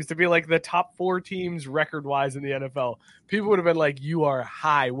 4 teams to be like the top 4 teams record-wise in the NFL. People would have been like, you are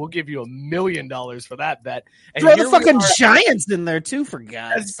high. We'll give you $1 million for that bet. And throw the fucking Giants in there too, for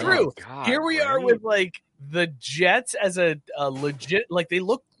God's sake. That's true. Here we are with like the Jets as a legit, like they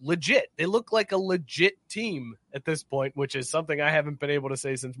look legit. They look like a legit team at this point, which is something I haven't been able to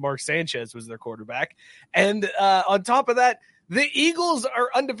say since Mark Sanchez was their quarterback. And on top of that, the Eagles are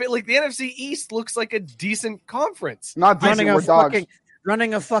undefeated. Like the NFC East looks like a decent conference. Not decent,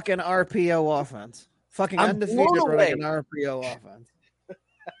 running a fucking RPO offense. Fucking undefeated running an RPO offense.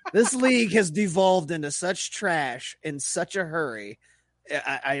 This league has devolved into such trash in such a hurry.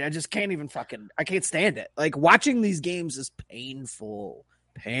 I just can't even I can't stand it. Like watching these games is painful.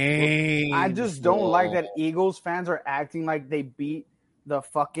 I just don't like that Eagles fans are acting like they beat the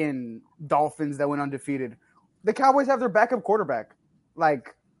fucking Dolphins that went undefeated. The Cowboys have their backup quarterback.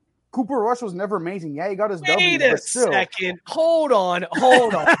 Like, Cooper Rush was never amazing. Yeah, he got his W. Wait a second. Hold on.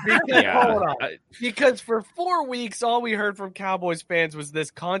 Because for 4 weeks, all we heard from Cowboys fans was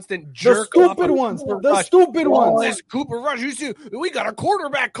this constant jerk off. The stupid ones. It's Cooper Rush. You see, we got a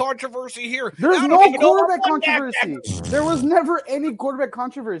quarterback controversy here. There's no quarterback controversy. There was never any quarterback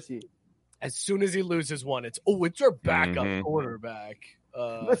controversy. As soon as he loses one, it's our backup quarterback.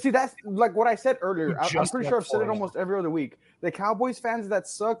 Let's see, that's like what I said earlier. I'm pretty sure I've said it almost every other week. The Cowboys fans that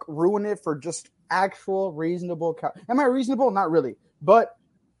suck ruin it for just actual reasonable. Am I reasonable? Not really, but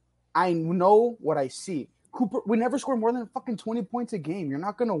I know what I see. Cooper, we never score more than fucking 20 points a game. You're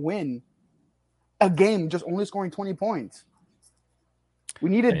not gonna win a game just only scoring 20 points. We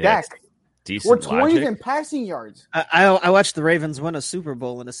needed Dak. We're 20th in passing yards. I watched the Ravens win a Super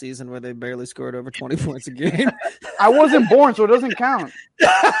Bowl in a season where they barely scored over 20 points a game. I wasn't born, so it doesn't count.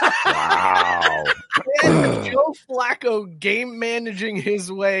 Wow. Joe Flacco game managing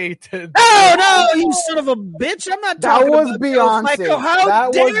his way to. Oh no, you son of a bitch! I'm not talking about Beyonce. Joe Flacco. How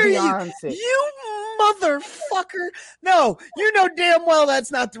that dare was Beyonce. you motherfucker! No, you know damn well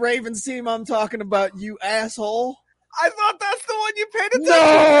that's not the Ravens team I'm talking about, you asshole. I thought that's the one you paid attention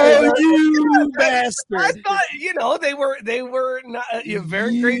to. No, you bastard! I thought they were not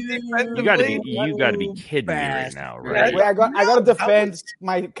very great defensively. You got to be kidding me right now, right? I got to defend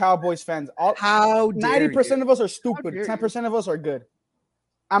my Cowboys fans. How 90% of us are stupid. 10% of us are good.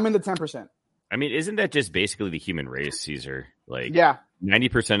 I'm in the 10%. I mean, isn't that just basically the human race, Caesar? Like, yeah,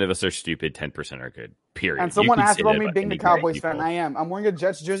 90% of us are stupid, 10% are good. Period. And someone asked about me being a Cowboys fan. I am. I'm wearing a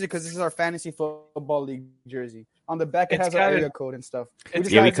Jets jersey because this is our fantasy football league jersey. On the back, it has our area code and stuff.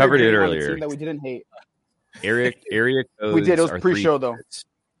 We covered it earlier. That we didn't hate. Area codes. We did. It was pre-show though.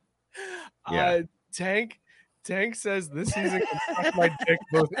 Yeah. Tank says this season can suck my dick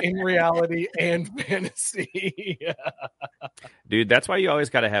both in reality and fantasy. Dude, that's why you always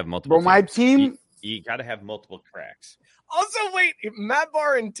got to have multiple. Bro, my team. You got to have multiple tracks. Also, wait, Matt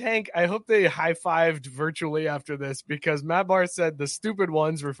Barr and Tank, I hope they high-fived virtually after this, because Matt Barr said the stupid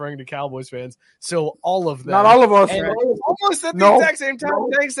ones, referring to Cowboys fans, so all of them. Not all of us. And almost at the exact same time,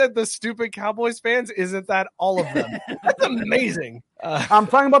 Tank said the stupid Cowboys fans, isn't that all of them? That's amazing. I'm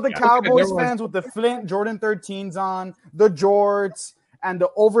talking about the Cowboys fans with the Flint Jordan 13s on, the jorts, and the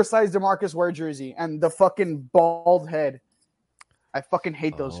oversized DeMarcus Ware jersey, and the fucking bald head. I fucking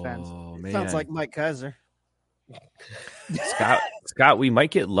hate those fans. Man. Sounds like Mike Kaiser. Scott, we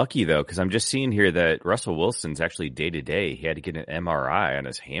might get lucky though, because I'm just seeing here that Russell Wilson's actually day to day. He had to get an MRI on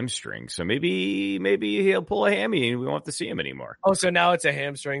his hamstring, so maybe he'll pull a hammy and we won't have to see him anymore. Oh, so now it's a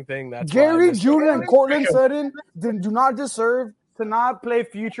hamstring thing. That's Gary Jr. and Cortland Sutton do not deserve to not play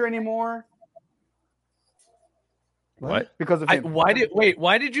future anymore. What? Because of him. Why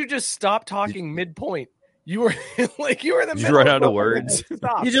did you just stop talking midpoint? You were like you were in the middle. You run out of words.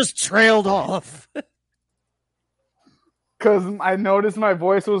 You just trailed off. Because I noticed my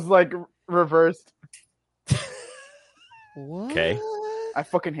voice was like reversed. What? Okay. I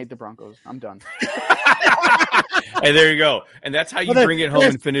fucking hate the Broncos. I'm done. Hey, there you go. And that's how you bring it home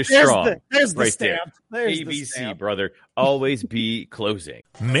and finish strong. There's the right stamp. there. There's the ABC, stamp. brother. Always be closing.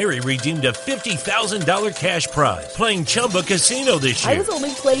 Mary redeemed a $50,000 cash prize playing Chumba Casino this year. I was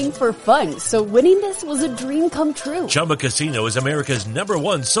only playing for fun, so winning this was a dream come true. Chumba Casino is America's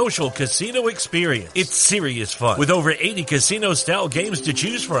 #1 social casino experience. It's serious fun. With over 80 casino-style games to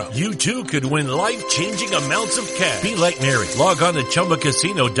choose from, you too could win life-changing amounts of cash. Be like Mary. Log on to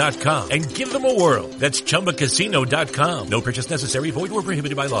ChumbaCasino.com and give them a whirl. That's ChumbaCasino.com. No purchase necessary. Void where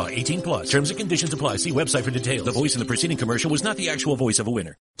prohibited by law. 18+. Terms and conditions apply. See website for details. The voice in the preceding commercial was not the actual voice of a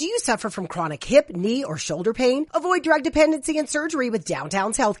winner. Do you suffer from chronic hip, knee, or shoulder pain? Avoid drug dependency and surgery with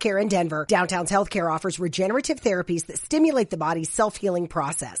Downtown's Healthcare in Denver. Downtown's Healthcare offers regenerative therapies that stimulate the body's self-healing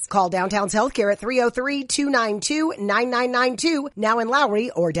process. Call Downtown's Healthcare at 303-292-9992, now in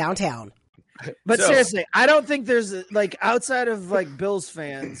Lowry or downtown. But seriously, I don't think there's like outside of like Bills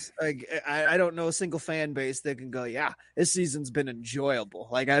fans, like I don't know a single fan base that can go, yeah, this season's been enjoyable.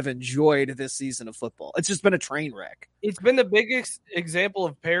 Like I've enjoyed this season of football. It's just been a train wreck. It's been the biggest example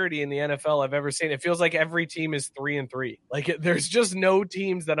of parity in the NFL I've ever seen. It feels like every team is 3-3. Like there's just no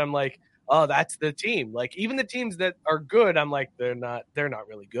teams that I'm like, oh, that's the team. Like even the teams that are good, I'm like, they're not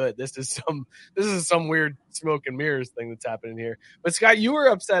really good. This is some weird smoke and mirrors thing that's happening here. But Scott, you were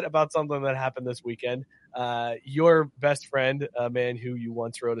upset about something that happened this weekend. Your best friend, a man who you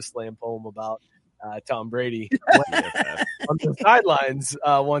once wrote a slam poem about, Tom Brady, on the sidelines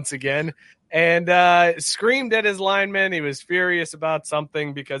once again and screamed at his lineman. He was furious about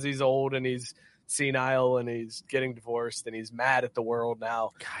something because he's old and he's senile and he's getting divorced and he's mad at the world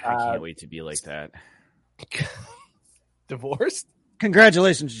now. God, I can't wait to be like that. Divorced?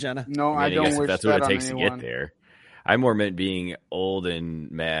 Congratulations, Jenna. No, I don't wish that's that what it takes on to anyone. get there. I more meant being old and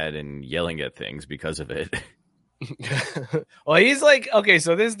mad and yelling at things because of it. Well, he's like, okay,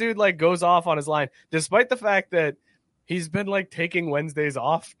 so this dude like goes off on his line, despite the fact that he's been like taking Wednesdays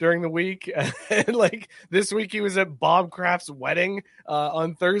off during the week. And like this week he was at Bob Kraft's wedding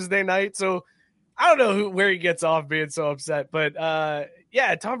on Thursday night. So I don't know where he gets off being so upset, but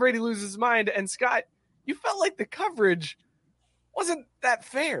yeah, Tom Brady loses his mind. And Scott, you felt like the coverage wasn't that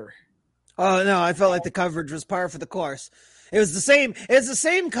fair. Oh no, I felt like the coverage was par for the course. It was the same. It's the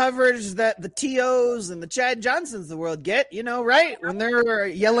same coverage that the TOs and the Chad Johnsons of the world get, you know, right? When they're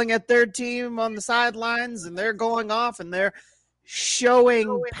yelling at their team on the sidelines and they're going off and they're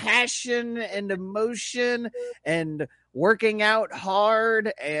showing passion and emotion and working out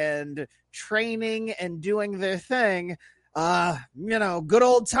hard and training and doing their thing. You know, good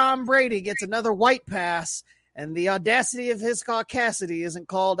old Tom Brady gets another white pass. And the audacity of his Caucasity isn't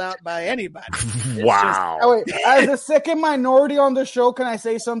called out by anybody. Wow. Wait, as the second minority on the show, can I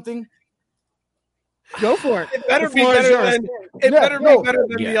say something? Go for it. It better be better than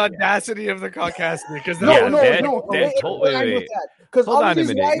the audacity of the Caucasity. Because Wait. Because hold on a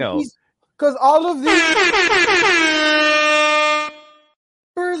minute. No, because all of these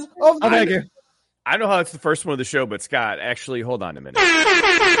thank you. I know how it's the first one of the show, but Scott, actually, hold on a minute.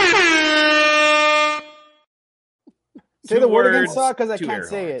 Say the word again, because I can't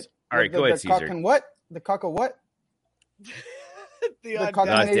say it. All right, go ahead, Caesar. The cock of what? The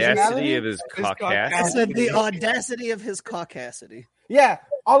audacity of his Caucasity. I said the audacity of his Caucasity. Yeah,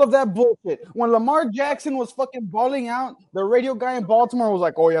 all of that bullshit. When Lamar Jackson was fucking balling out, the radio guy in Baltimore was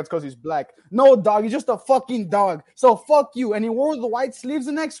like, oh, yeah, it's because he's black. No, dog, he's just a fucking dog. So fuck you. And he wore the white sleeves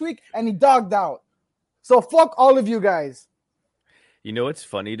the next week, and he dogged out. So fuck all of you guys. You know what's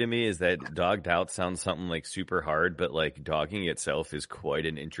funny to me is that dogged out sounds something like super hard, but like dogging itself is quite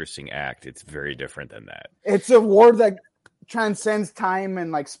an interesting act. It's very different than that. It's a word that transcends time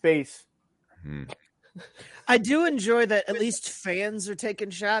and like space. I do enjoy that at least fans are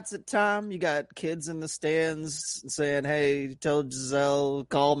taking shots at Tom. You got kids in the stands saying, hey, tell Giselle,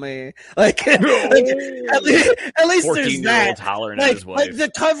 call me. Like at least there's that. Hollering at his wife. Like the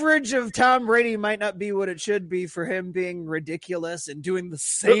coverage of Tom Brady might not be what it should be for him being ridiculous and doing the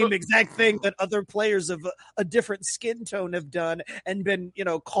same exact thing that other players of a different skin tone have done and been, you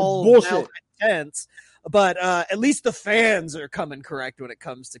know, called out intense. But at least the fans are coming correct when it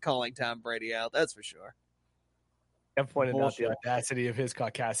comes to calling Tom Brady out. That's for sure. I've pointed out the audacity of his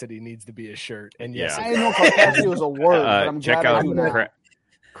Caucasity needs to be a shirt. And yes, I didn't know Caucasity was a word. But I'm check glad out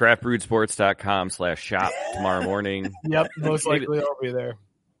craftbrewedsports.com/shop tomorrow morning. Yep, most likely I'll be there.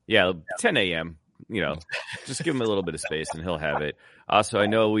 Yeah, 10 a.m. You know, just give him a little bit of space and he'll have it. Also, I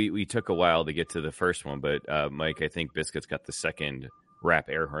know we took a while to get to the first one, but Mike, I think Biscuit's got the second rap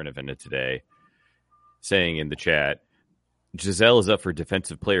air horn event of today, saying in the chat, Giselle is up for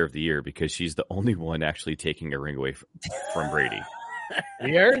Defensive Player of the Year because she's the only one actually taking a ring away from Brady.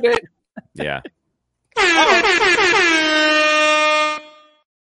 He earned it. Yeah.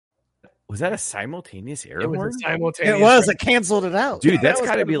 Was that a simultaneous air It was horn? a simultaneous. It was. It canceled it out. Dude, that's That was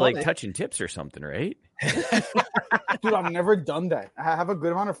got to kinda be like funny. touching tips or something, right? Dude, I've never done that. I have a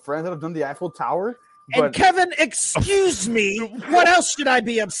good amount of friends that have done the Eiffel Tower. And But Kevin, excuse me. What else should I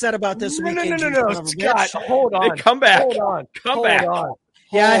be upset about this weekend? you son of a Scott, bitch? hold on. Hey, come back. Hold on. Come hold back. On.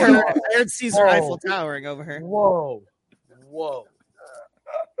 Yeah, I Hold heard Caesar Whoa. Eiffel towering over here. Whoa.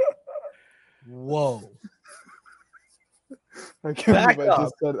 I can't Back believe I up.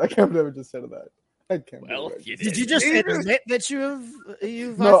 just said. I can't believe I just said that. I can't. Well, believe you Did you just admit that you've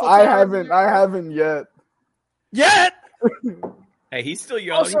No, Eiffel I towered? haven't. I haven't yet. Yet. Hey, he's still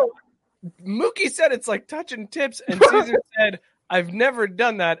young. Also, Mookie said it's like touching tips, and Caesar said, I've never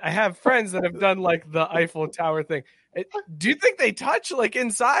done that. I have friends that have done like the Eiffel Tower thing. Do you think they touch like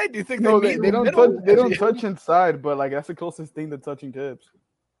inside? Do you think No, they they don't touch. They don't touch inside, but like that's the closest thing to touching tips.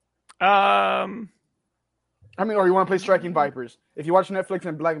 I mean, or you want to play Striking Vipers? If you watch Netflix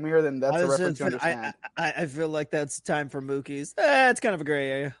and Black Mirror, then that's a reference you understand. I feel like that's time for Mookie's. It's kind of a gray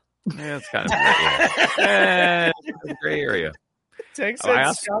area. Yeah, it's kind of a gray area. Tank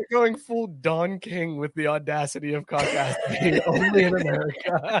said Scott going full Don King with the audacity of Caucasity only in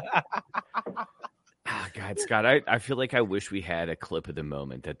America. God, Scott, I feel like I wish we had a clip of the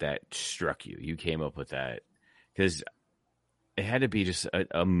moment that struck you. You came up with that because it had to be just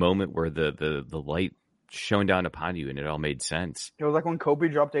a moment where the light shone down upon you and it all made sense. It was like when Kobe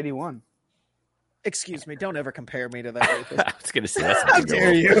dropped 81. Excuse me, don't ever compare me to that. I was going to say that's How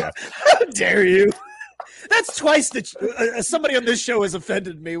dare you? How dare you? That's twice that somebody on this show has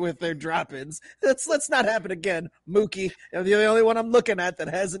offended me with their drop-ins. Let's not happen again, Mookie. You're the only one I'm looking at that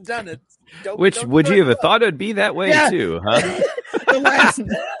hasn't done it. Would you have thought it'd be that way too, huh?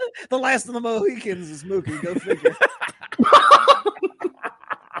 the last of the Mohicans is Mookie. Go figure.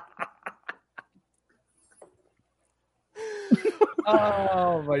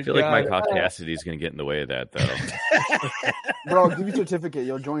 Oh my god! I feel like my Caucasity is going to get in the way of that, though. Bro, give me a certificate.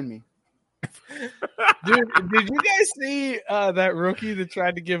 You'll join me. Dude, did you guys see that rookie that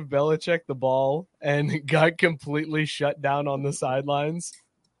tried to give Belichick the ball and got completely shut down on the sidelines?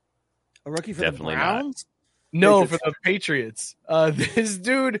 A rookie for Definitely the Browns? No, Patriots. for the Patriots. This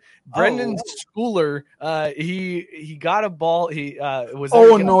dude, Brendan Schooler, he got a ball. He was.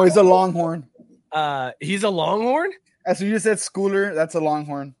 Oh no, he's a Longhorn. He's a Longhorn. As you just said, Schooler, that's a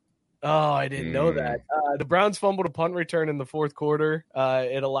Longhorn. Oh, I didn't know that. The Browns fumbled a punt return in the fourth quarter.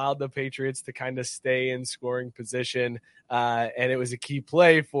 It allowed the Patriots to kind of stay in scoring position, and it was a key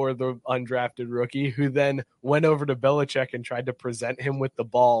play for the undrafted rookie, who then went over to Belichick and tried to present him with the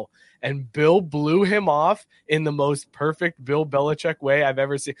ball. And Bill blew him off in the most perfect Bill Belichick way I've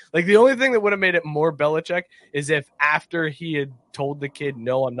ever seen. Like, the only thing that would have made it more Belichick is if after he had told the kid,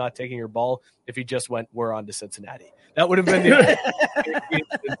 no, I'm not taking your ball, if he just went, we're on to Cincinnati. That would have been the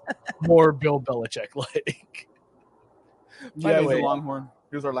more Bill Belichick-like. By Yeah, the he's way, a Longhorn.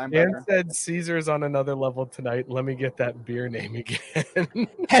 He was our Dan linebacker. said Caesar's on another level tonight. Let me get that beer name again.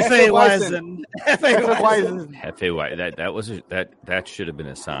 Hefeweizen. Hefe, that should have been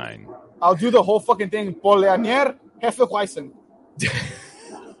a sign. I'll do the whole fucking thing. Polianier Hefeweizen.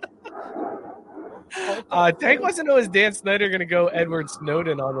 Tank wants to know, is Dan Snyder going to go Edward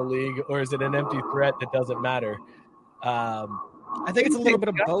Snowden on the league, or is it an empty threat that doesn't matter? I think it's a little bit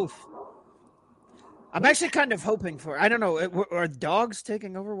of both. I'm actually kind of hoping for. I don't know. Are dogs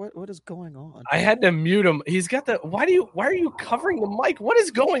taking over? What is going on? I had to mute him. He's got the. Why are you covering the mic? What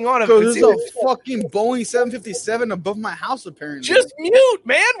is going on? Because there's a fucking Boeing 757 above my house, apparently. Just mute,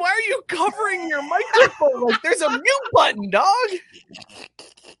 man. Why are you covering your microphone? Like, there's a mute button, dog.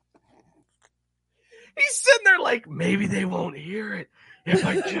 He's sitting there like, maybe they won't hear it if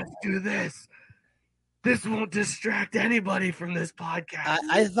I just do this. This won't distract anybody from this podcast.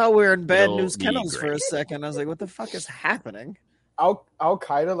 I thought we were in Bad Bill News Kennels for Negri. a second. I was like, what the fuck is happening? Al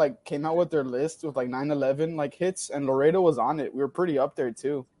Qaeda like came out with their list with like 9/11 like hits, and Laredo was on it. We were pretty up there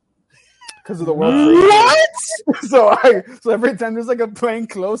too, because of the World Trade. So every time there's like a plane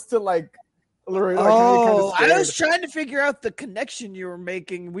close to like Laredo, I was trying to figure out the connection you were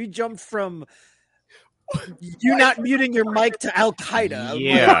making. We jumped from you not muting your mic to Al Qaeda.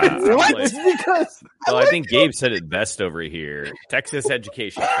 Yeah. What? Because Well, I think Gabe said it best over here. Texas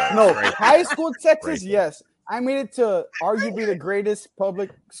education. Folks, no, right? high school Texas, Right there. yes. I made it to arguably the greatest public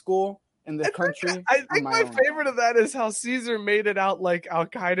school in the country. I think on my own. favorite of that is how Caesar made it out like Al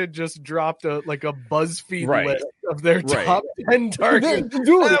Qaeda just dropped a BuzzFeed Right. list of their Right. top 10 targets.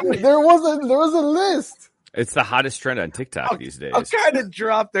 Dude, there was a list. It's the hottest trend on TikTok these days. I'll kind of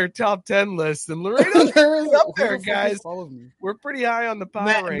drop their top 10 list, and Laredo's up there, guys. We're pretty high on the power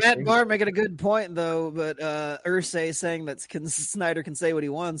rankings. Matt Barr making a good point, though, but Irsay saying that Snyder can say what he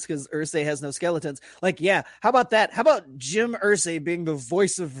wants because Irsay has no skeletons. Like, yeah, how about that? How about Jim Irsay being the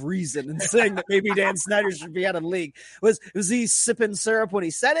voice of reason and saying that maybe Dan Snyder should be out of the league? Was he sipping syrup when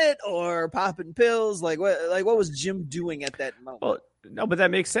he said it, or popping pills? Like, what was Jim doing at that moment? Well, no, but that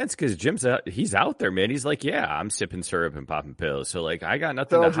makes sense because Jim's he's out there, man. He's like, yeah, I'm sipping syrup and popping pills, so like I got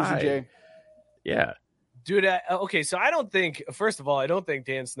nothing to hide. Yeah, dude. Okay, so I don't think. First of all, I don't think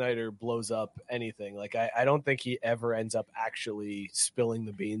Dan Snyder blows up anything. Like I don't think he ever ends up actually spilling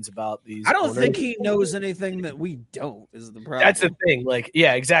the beans about these. I don't think he knows anything that we don't. Is the problem? That's the thing. Like,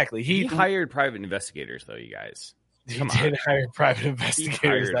 yeah, exactly. He hired private investigators, though. You guys. He did hire private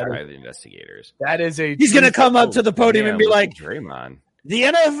investigators. That is he's going to come up to the podium and be like, Draymond. The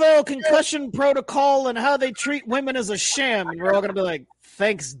NFL concussion protocol and how they treat women is a sham. And we're all going to be like,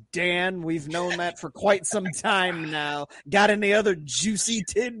 thanks, Dan. We've known that for quite some time now. Got any other juicy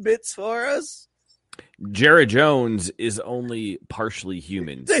tidbits for us? Jared Jones is only partially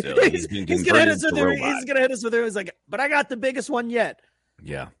human still. He's been converted to robot. He's going to hit us with it. He's like, but I got the biggest one yet.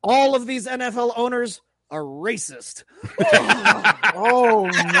 Yeah. All of these NFL owners are racist. Oh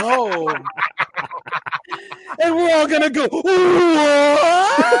no. And we're all gonna go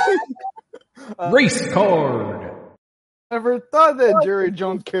race card. Never thought that Jerry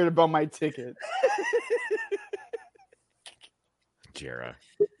Jones cared about my ticket. Jera.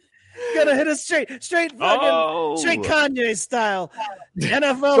 Gonna hit us straight straight Kanye style.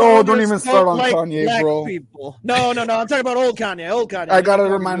 NFL. Oh, don't even start on like Kanye, bro. People. No. I'm talking about old Kanye. I gotta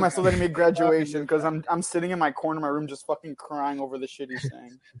remind myself that he made graduation because I'm sitting in my corner of my room just fucking crying over the shit he's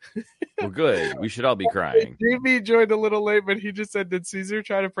saying. Well, good. We should all be crying. JB joined a little late, but he just said, "Did Caesar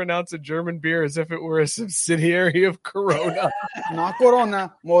try to pronounce a German beer as if it were a subsidiary of Corona?" Not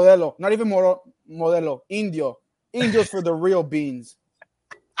Corona, Modelo. Not even Modelo. Indio. Indios for the real beans.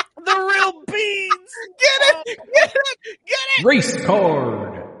 The real beans. Get it. Race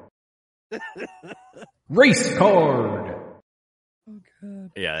card. Race card. Oh,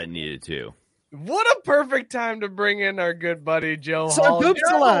 God. Yeah, I needed to. What a perfect time to bring in our good buddy Joe Sir Hall. Poops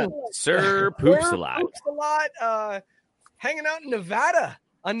a lot. Sir Poops a lot. Poops a lot. Hanging out in Nevada.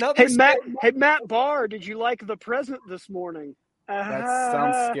 Hey Matt Barr, did you like the present this morning? That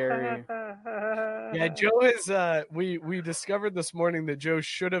sounds scary. Yeah, Joe is. We discovered this morning that Joe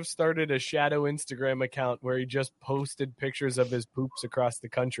should have started a shadow Instagram account where he just posted pictures of his poops across the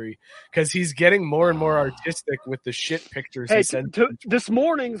country because he's getting more and more artistic with the shit pictures he sends. This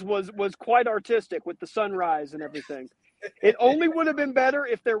morning's was quite artistic with the sunrise and everything. It only would have been better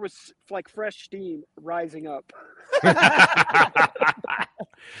if there was like fresh steam rising up.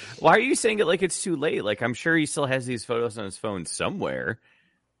 Why are you saying it like it's too late? Like, I'm sure he still has these photos on his phone somewhere.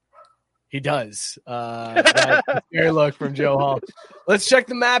 He does. Fair look from Joe Hall. Let's check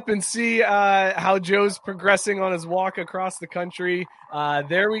the map and see how Joe's progressing on his walk across the country.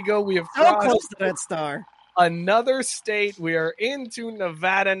 There we go. We have crossed close to that star. Another state. We are into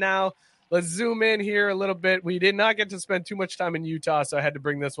Nevada now. Let's zoom in here a little bit. We did not get to spend too much time in Utah, so I had to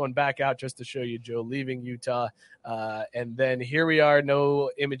bring this one back out just to show you Joe leaving Utah. And then here we are. No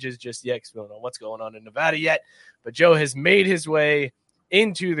images just yet because we don't know what's going on in Nevada yet. But Joe has made his way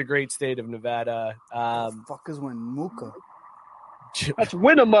into the great state of Nevada. What the fuck is Winnemucca? That's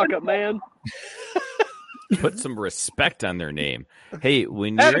Winnemucca, man. Put some respect on their name. Hey,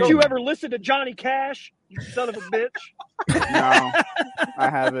 haven't you ever listened to Johnny Cash, you son of a bitch? No, I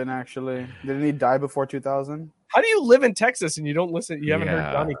haven't actually. Didn't he die before 2000? How do you live in Texas and you don't listen? You haven't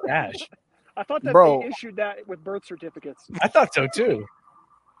heard Johnny Cash? I thought that they issued that with birth certificates. I thought so too.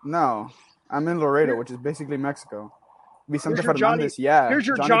 No, I'm in Laredo, which is basically Mexico. Vicente Fernandez, yeah. Here's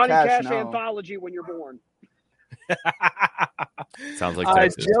your Johnny Cash anthology when you're born. Sounds like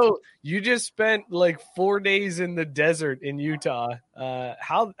Texas. Joe, you just spent like 4 days in the desert in Utah.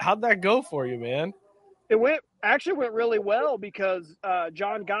 How'd that go for you, man? It went really well because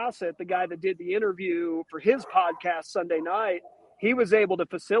John Gossett, the guy that did the interview for his podcast Sunday night, he was able to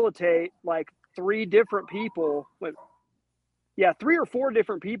facilitate like 3 or 4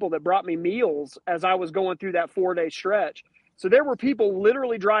 different people that brought me meals as I was going through that 4-day stretch. So there were people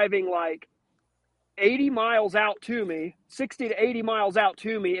literally driving like 80 miles out to me, 60 to 80 miles out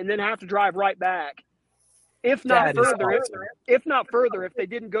to me, and then have to drive right back. If not further, if they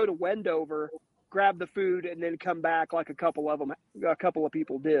didn't go to Wendover, grab the food, and then come back like a couple of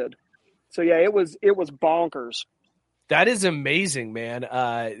people did. So yeah, it was bonkers. That is amazing, man.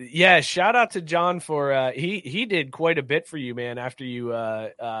 Yeah, shout out to John for he did quite a bit for you, man, after you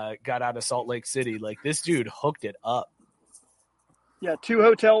got out of Salt Lake City. Like, this dude hooked it up. Yeah, 2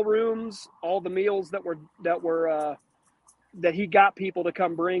 hotel rooms, all the meals that he got people to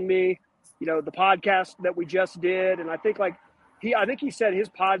come bring me. You know, the podcast that we just did, and I think he said his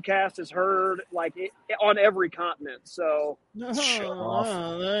podcast is heard on every continent. So That's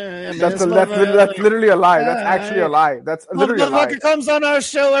literally a lie. That's actually a lie. That's literally a lie. Motherfucker comes on our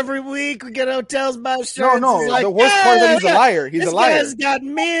show every week. We get hotels by shirts. No. The worst part is that he's a liar. He's a liar. He's got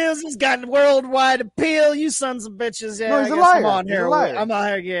meals. He's got worldwide appeal. You sons of bitches. Yeah, no, he's a liar. I'm on here. He's a liar. I'm out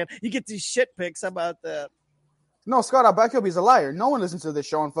here again. You get these shit pics. How about that? No, Scott, I'll back you up. He's a liar. No one listens to this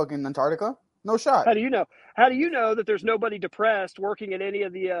show in fucking Antarctica. No shot. How do you know? How do you know that there's nobody depressed working at any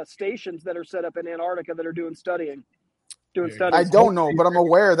of the stations that are set up in Antarctica that are doing studying? I don't know, but I'm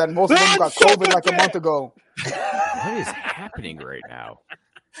aware that most of them got COVID like a month ago. What is happening right now?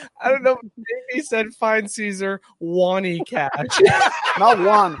 I don't know. He said, "Fine, Caesar, Wani cash." Not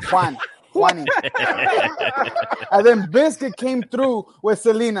Juan. And then Biscuit came through with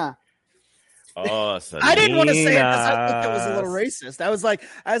Selena. Oh, Selena. I didn't want to say it because I thought it was a little racist. I was like,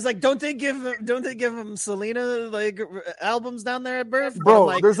 don't they give him Selena like albums down there at birth? Bro,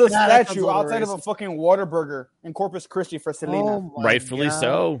 like, there's a statue outside of a fucking Whataburger in Corpus Christi for Selena. Rightfully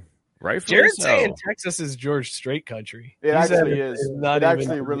so. Jared's saying Texas is George Strait country. It actually is. It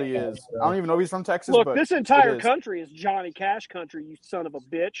actually really is. I don't even know if he's from Texas. Look, but this entire country is Johnny Cash country, you son of a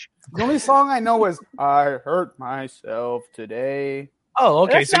bitch. The only song I know is "I Hurt Myself Today." Oh,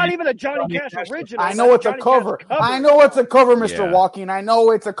 okay. That's not even a Johnny Cash original. I know it's a cover. I know it's a cover, Mr. Walking. I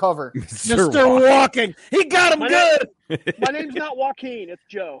know it's a cover. Mr. Walking. He got him good. My name's not Joaquin. It's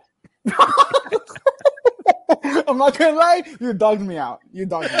Joe. I'm not gonna lie, you dogged me out.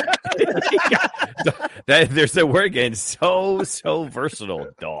 There's a word again. So versatile,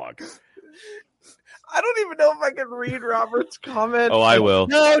 dog. I don't even know if I can read Robert's comment. Oh, I will.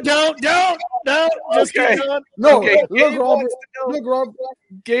 No, don't. Just keep going. No, okay. Look, Robert.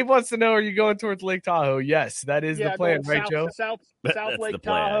 Gabe wants to know: are you going towards Lake Tahoe? Yes, that is the plan, right, Joe? South Lake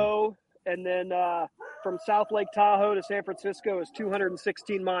Tahoe, and then from South Lake Tahoe to San Francisco is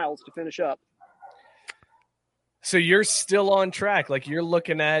 216 miles to finish up. So you're still on track. Like, you're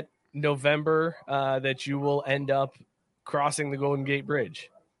looking at November that you will end up crossing the Golden Gate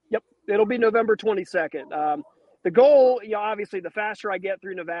Bridge. Yep, it'll be November 22nd. The goal, obviously, the faster I get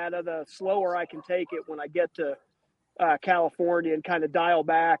through Nevada, the slower I can take it when I get to California and kind of dial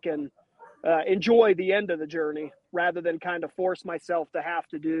back and enjoy the end of the journey rather than kind of force myself to have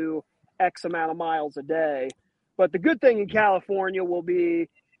to do X amount of miles a day. But the good thing in California will be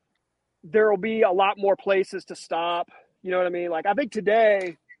there will be a lot more places to stop. You know what I mean? Like, I think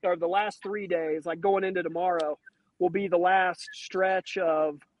today or the last 3 days, like going into tomorrow, will be the last stretch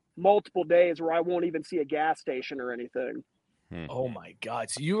of multiple days where I won't even see a gas station or anything. Oh my God.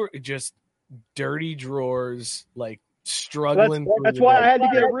 So you were just dirty drawers, like struggling. That's why I had to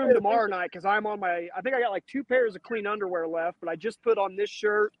get a room tomorrow night. Cause I think I got like 2 pairs of clean underwear left, but I just put on this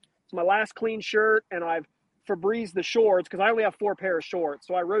shirt. It's my last clean shirt. And I've Febreze the shorts because I only have 4 pairs of shorts.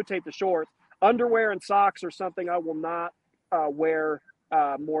 So I rotate the shorts. Underwear and socks are something I will not wear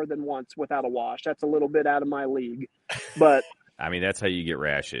more than once without a wash. That's a little bit out of my league, but I mean, that's how you get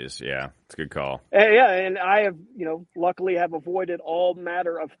rashes. Yeah, it's a good call. Yeah, and I have, luckily have avoided all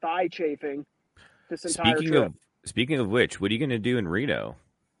matter of thigh chafing this entire trip. Speaking of which, what are you going to do in Reno?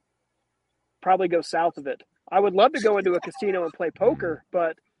 Probably go south of it. I would love to go into a casino and play poker,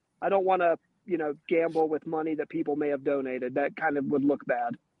 but I don't want to, gamble with money that people may have donated. That kind of would look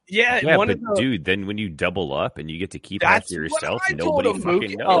bad. Yeah, but dude, then when you double up and you get to keep half for yourself, nobody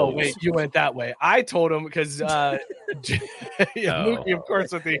fucking knows. Oh, wait, you went that way. I told him because Mookie, of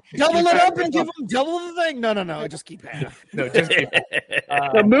course, with the double it up and give him double the thing. No, just keep half. No, just keep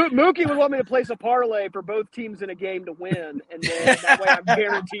Mookie would want me to place a parlay for both teams in a game to win, and then that way I'm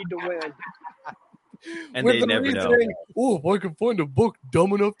guaranteed to win. And they never know. Oh, if I can find a book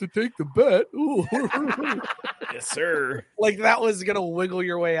dumb enough to take the bet. Yes, sir. Like, that was going to wiggle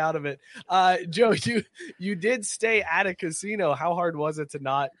your way out of it. Joe, you did stay at a casino. How hard was it to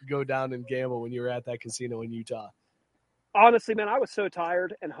not go down and gamble when you were at that casino in Utah? Honestly, man, I was so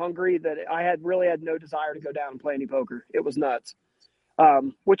tired and hungry that I had no desire to go down and play any poker. It was nuts,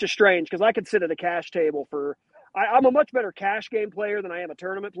 which is strange because I could sit at a cash table I'm a much better cash game player than I am a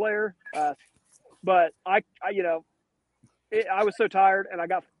tournament player. But I was so tired, and I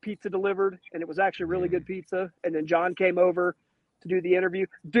got pizza delivered, and it was actually really good pizza. And then John came over to do the interview.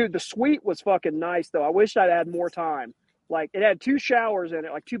 Dude, the suite was fucking nice, though. I wish I'd had more time. Like, it had 2 showers in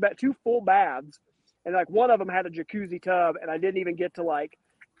it, like two full baths, and like one of them had a jacuzzi tub, and I didn't even get to like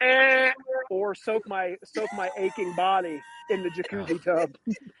or soak my aching body in the jacuzzi tub.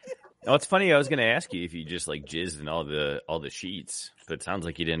 Oh, it's funny. I was going to ask you if you just like jizzed in all the sheets, but it sounds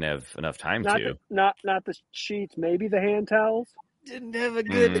like you didn't have enough time to. Not the sheets, maybe the hand towels. Didn't have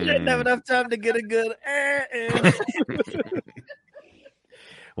enough time to get a good.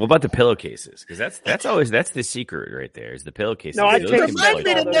 What about the pillowcases? Because that's the secret right there. Is the pillowcases? No, remind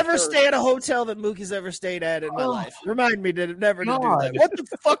me to never stay at a hotel that Mookie's ever stayed at in my life. Remind me to never to do that. What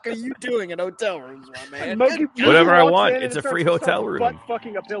the fuck are you doing in hotel rooms, my man? Whatever I want. It's a free hotel room. Butt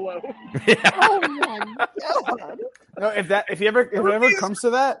fucking a pillow. Oh my god! No, if it ever comes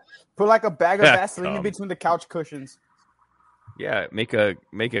to that, put like a bag of Vaseline in between the couch cushions. Yeah, make a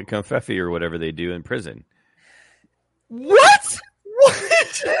confetti or whatever they do in prison. What?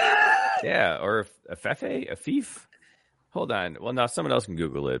 Yeah, or a fief. Hold on. Well, now someone else can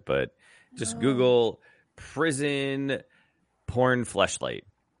Google it, but just Google prison porn fleshlight.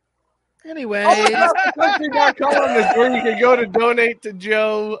 Anyway, Country.com is where you can go to donate to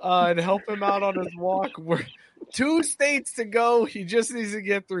Joe and help him out on his walk. We're 2 states to go. He just needs to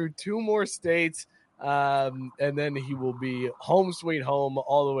get through 2 more states. And then he will be home sweet home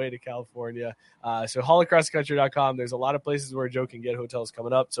all the way to California. So haulacrosscountry.com. There's a lot of places where Joe can get hotels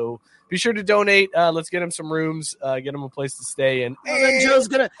coming up. So be sure to donate. Let's get him some rooms, get him a place to stay. And then Joe's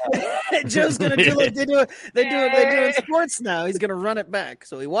gonna do like they do in sports now. He's gonna run it back.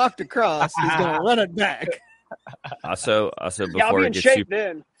 So he walked across. He's gonna run it back. Also before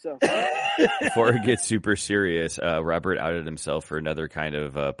it gets super serious, Robert outed himself for another kind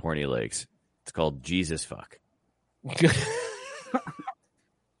of porny legs. It's called Jesus fuck.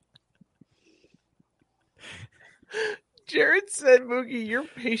 Jared said, Mookie, you're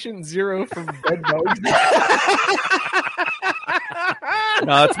patient 0 from bed bugs.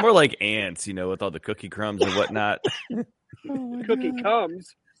 No, it's more like ants, with all the cookie crumbs and whatnot. Cookie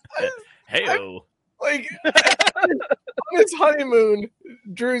comes. Hey-o. Like, on his honeymoon,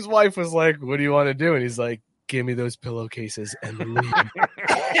 Drew's wife was like, what do you want to do? And he's like, give me those pillowcases and leave.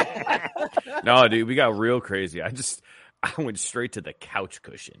 No, dude, we got real crazy. I went straight to the couch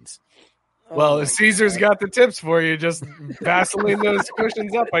cushions. Well, Caesar's got the tips for you. Just Vaseline those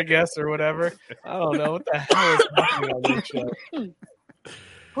cushions up, I guess, or whatever. I don't know what the hell is happening on this show.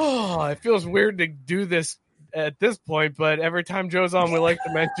 Oh, it feels weird to do this at this point, but every time Joe's on, we like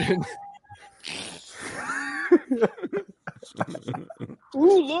to mention.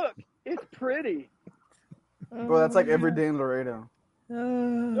 Ooh, look, it's pretty. Bro, that's like every day in Laredo.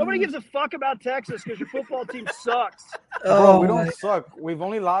 Nobody gives a fuck about Texas because your football team sucks. Bro, we don't suck. We've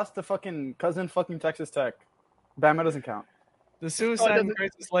only lost to fucking cousin fucking Texas Tech. Bama doesn't count. The Suicide and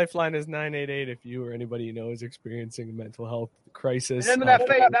Crisis Lifeline is 988 if you or anybody you know is experiencing a mental health crisis. And then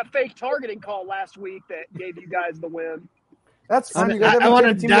that fake targeting call last week that gave you guys the win. That's fine. I want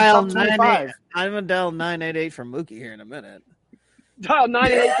to dial 988. I'm going to dial 988 for Mookie here in a minute. Dial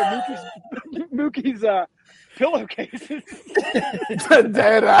 988 for Mookie's pillowcases.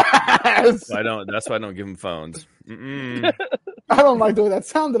 Dead ass. That's why I don't give him phones. I don't like the way that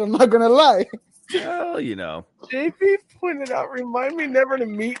sounded. I'm not gonna lie. Well, JP pointed out. Remind me never to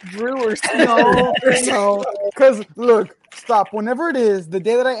meet Drew or no. Because look, stop. Whenever it is the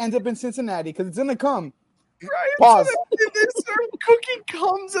day that I end up in Cincinnati, because it's gonna come. Pause. This cookie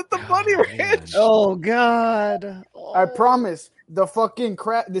comes at the Bunny Ranch. Oh God! I promise. The fucking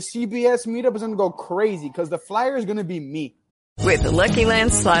the CBS meetup is gonna go crazy because the flyer is gonna be me. With the Lucky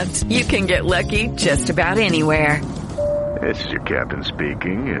Land Slots, you can get lucky just about anywhere. This is your captain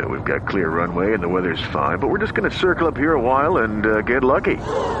speaking. We've got clear runway and the weather's fine, but we're just going to circle up here a while and get lucky.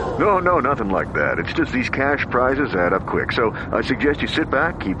 No, nothing like that. It's just these cash prizes add up quick. So I suggest you sit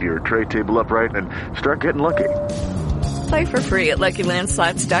back, keep your tray table upright, and start getting lucky. Play for free at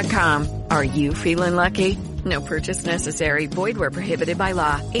LuckyLandSlots.com. Are you feeling lucky? No purchase necessary. Void where prohibited by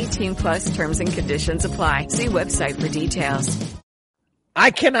law. 18+ terms and conditions apply. See website for details. I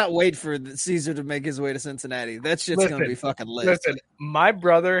cannot wait for Caesar to make his way to Cincinnati. That shit's going to be fucking lit. Listen, my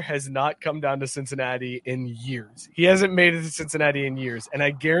brother has not come down to Cincinnati in years. He hasn't made it to Cincinnati in years. And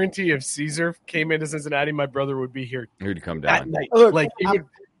I guarantee if Caesar came into Cincinnati, my brother would be here. He'd come down. At night. Look,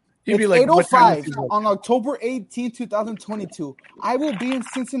 he'd be like, 8:05 on October 18, 2022. I will be in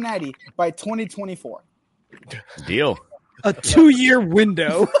Cincinnati by 2024. Deal. A 2-year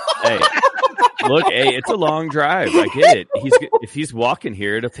window. Hey. Look, it's a long drive. I get it. If he's walking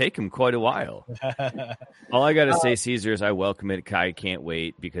here, it'll take him quite a while. All I got to say, Caesar, is I welcome it. I can't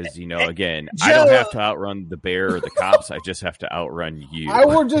wait because, again, Joe, I don't have to outrun the bear or the cops. I just have to outrun you. I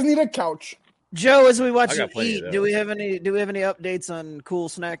will just need a couch. Joe, as we watch you eat, do we have any updates on cool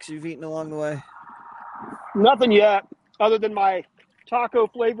snacks you've eaten along the way? Nothing yet, other than my taco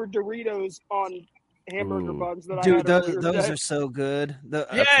flavored Doritos on hamburger buns that I Dude, had earlier those today. are so good.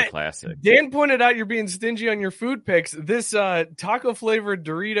 That's a classic. Dan pointed out you're being stingy on your food picks. This taco flavored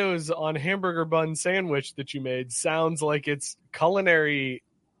Doritos on hamburger bun sandwich that you made sounds like it's culinary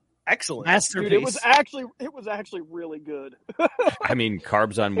excellence. Masterpiece. Dude, it was actually really good. I mean,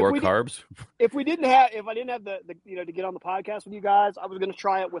 carbs on more carbs. If I didn't have the to get on the podcast with you guys, I was going to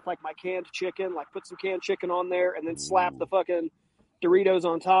try it with like my canned chicken, like put some canned chicken on there and then slap the fucking Doritos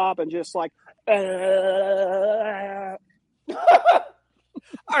on top and just like. All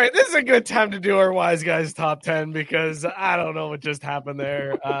right, this is a good time to do our Wise Guys top 10 because I don't know what just happened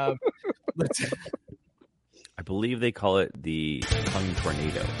there. I believe they call it the tongue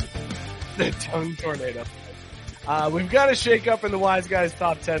tornado. The tongue tornado. We've got a shake up in the Wise Guys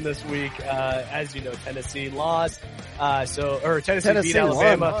top 10 this week. As you know, Tennessee lost. Tennessee beat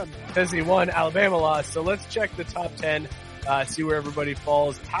Alabama. Won. Tennessee won. Alabama lost. So let's check the top 10. See where everybody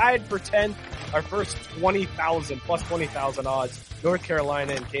falls. Tied for 10th, our first 20,000 plus 20,000 odds. North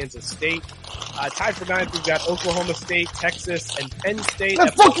Carolina and Kansas State. Tied for 9th, we've got Oklahoma State, Texas, and Penn State.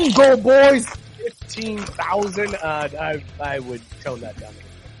 Let's fucking go, boys! 15,000. I would tone that down.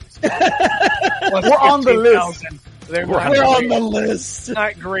 We're on the list. We're on the list.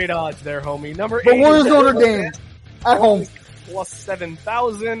 Not great odds there, homie. Number But 8. where's Notre Dame? At home. Plus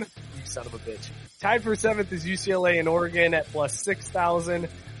 7,000. You son of a bitch. Tied for 7th is UCLA and Oregon at plus 6,000.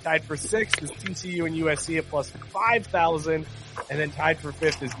 Tied for 6th is TCU and USC at plus 5,000. And then tied for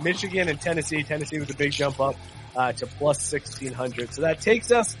 5th is Michigan and Tennessee. Tennessee with a big jump up to plus 1,600. So that takes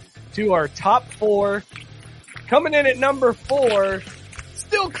us to our top 4. Coming in at number 4,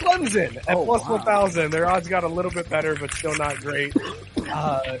 still Clemson at plus 1,000. Their odds got a little bit better, but still not great.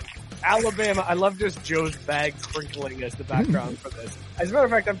 Alabama, I love just Joe's bag crinkling as the background for this. As a matter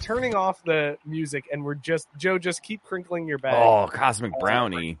of fact, I'm turning off the music and Joe, just keep crinkling your bag. Oh, Cosmic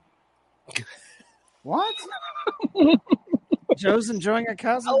Brownie. What? Joe's enjoying a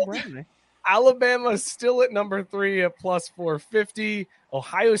cosmic brownie. Alabama's still at number 3 at plus 450.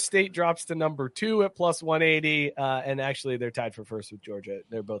 Ohio State drops to number 2 at plus 180. And actually, they're tied for first with Georgia.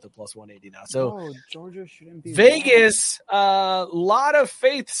 They're both at plus 180 now. So Georgia shouldn't be Vegas, a lot of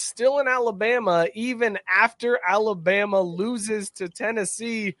faith still in Alabama, even after Alabama loses to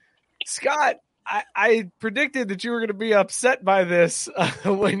Tennessee. Scott, I predicted that you were going to be upset by this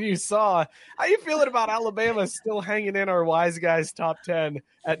when you saw. How you feeling about Alabama still hanging in our Wise Guys top 10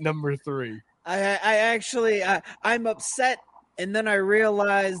 at number 3? I'm upset, and then I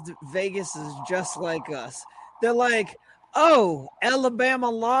realized Vegas is just like us. They're like, oh, Alabama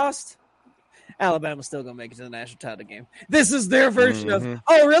lost. Alabama's still going to make it to the national title game. This is their version of,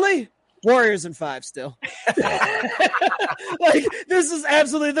 oh, really? Warriors in 5 still. Like, this is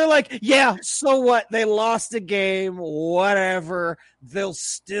absolutely, they're like, yeah, so what? They lost a game, whatever. They'll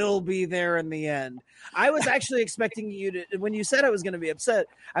still be there in the end. I was actually expecting you to, when you said I was going to be upset,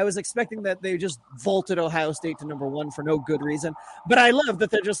 I was expecting that they just vaulted Ohio State to number 1 for no good reason. But I love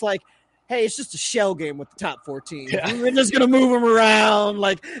that they're just like, hey, it's just a shell game with the top 4 teams. Yeah. We're just going to move them around.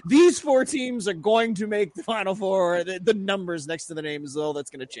 Like, these 4 teams are going to make the Final Four. The numbers next to the name is all that's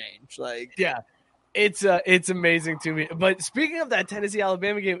going to change. Like, yeah, it's amazing to me. But speaking of that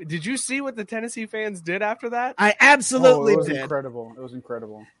Tennessee-Alabama game, did you see what the Tennessee fans did after that? I absolutely it was did. Incredible. It was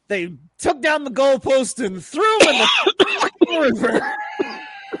incredible. They took down the goalpost and threw them in the river.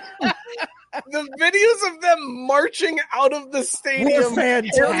 The videos of them marching out of the stadium,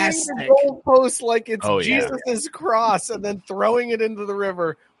 fantastic. The goalpost like it's Jesus' cross, and then throwing it into the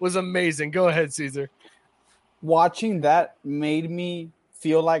river was amazing. Go ahead, Caesar. Watching that made me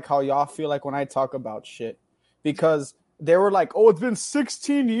feel like how y'all feel like when I talk about shit, because they were like, "Oh, it's been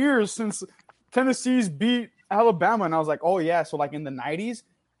 16 years since Tennessee's beat Alabama," and I was like, "Oh yeah," so like in the 90s,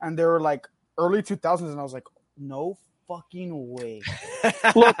 and they were like early 2000s, and I was like, "No fucking way."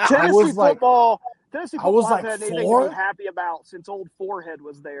 Look, Tennessee football I was like had anything to be happy about since old Forehead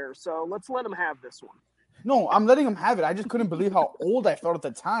was there. So let's let them have this one. No, I'm letting them have it. I just couldn't believe how old I felt at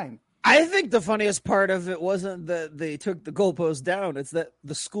the time. I think the funniest part of it wasn't that they took the goalpost down. It's that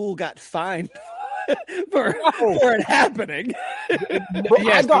the school got fined for it happening.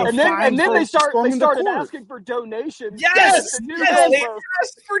 Yes, and then they started asking for donations. Yes, they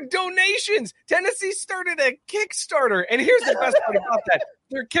asked for donations. Tennessee started a Kickstarter, and here's the best part about that: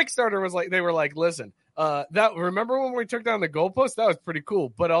 their Kickstarter was like, they were like, "Listen, remember when we took down the goalpost? That was pretty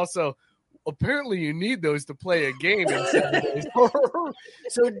cool, but also." Apparently you need those to play a game in 7 days.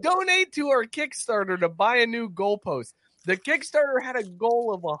 So donate to our Kickstarter to buy a new goalpost. The Kickstarter had a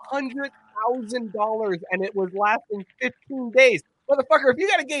goal of $100,000 and it was lasting 15 days. Motherfucker, if you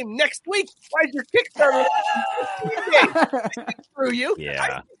got a game next week, why is your Kickstarter? Through you.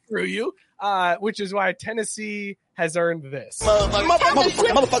 Yeah. Through you. Which is why Tennessee has earned this. Motherfucker.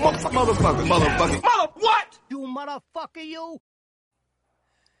 What? You motherfucker, you.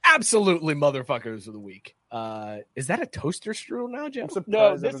 Absolutely motherfuckers of the week. Is that a toaster strudel now, Jeff?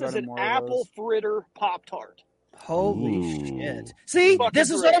 No, this is an apple fritter Pop-Tart. Holy shit. See, this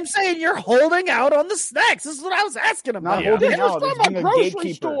is what I'm saying. You're holding out on the snacks. This is what I was asking about. Not holding out. From It's a being a grocery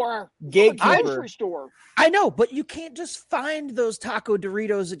gatekeeper. store. Gatekeeper. Store. I know, but you can't just find those taco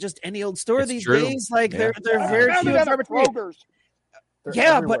Doritos at just any old store these days. Like they're very few and far between.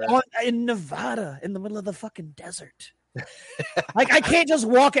 Yeah, but in Nevada, in the middle of the fucking desert. Like I can't just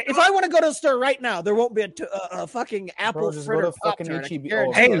walk it. If I want to go to the store right now, there won't be a fucking apple fritter Pop-Tart.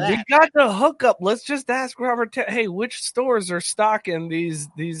 Hey, we got the hookup. Let's just ask Robert. Hey, which stores are stocking these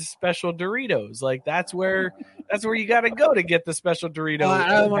special Doritos? Like that's where you got to go to get the special Doritos.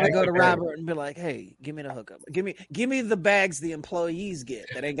 I want to go to Robert and be like, hey, give me the hookup. Give me the bags the employees get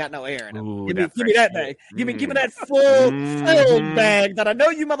that ain't got no air in them. Ooh, give me that bag. Give me that full filled bag that I know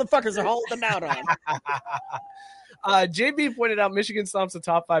you motherfuckers are holding out on. JB pointed out Michigan stomps the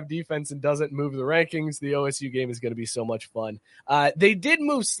top 5 defense and doesn't move the rankings. The OSU game is going to be so much fun. They did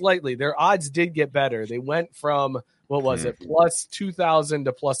move slightly. Their odds did get better. They went from, what was it, plus 2,000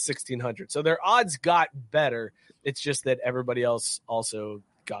 to plus 1,600. So their odds got better. It's just that everybody else also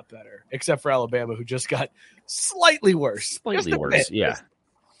got better, except for Alabama, who just got slightly worse. Slightly worse, yeah.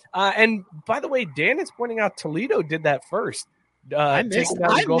 And by the way, Dan is pointing out Toledo did that first. I missed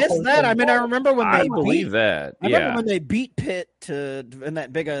that. I mean, I remember when they believe that. I remember when they beat Pitt in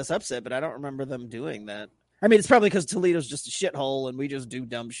that big ass upset, but I don't remember them doing that. I mean, it's probably because Toledo's just a shithole and we just do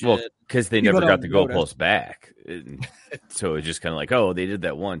dumb shit. Well, because they never got the goalpost back. So it's just kind of like, oh, they did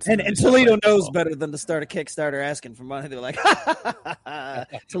that once. And Toledo knows better than to start a Kickstarter asking for money. They're like,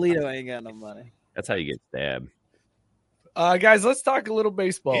 Toledo ain't got no money. That's how you get stabbed. Guys, let's talk a little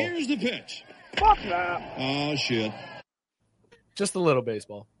baseball. Here's the pitch. Fuck that. Oh, shit. Just a little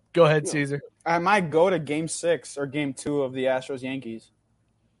baseball. Go ahead, Caesar. I might go to Game 6 or Game 2 of the Astros-Yankees.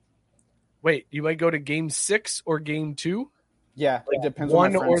 Wait, you might go to Game 6 or Game 2? Yeah, it depends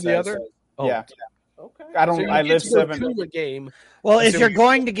one on or the other. Oh, yeah. Okay. I don't. So I live 7 to a game. Well, if you're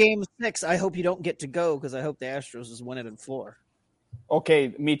going to Game 6, I hope you don't get to go because I hope the Astros just win it in 4.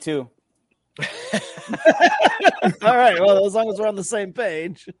 Okay, me too. All right. Well, as long as we're on the same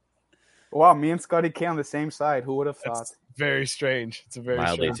page. Wow, me and Scotty K on the same side. Who would have thought? That's very strange. It's a very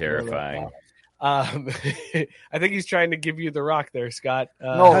mildly terrifying. I think he's trying to give you the rock there, Scott.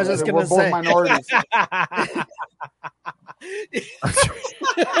 No, I was just going to say. Both minorities.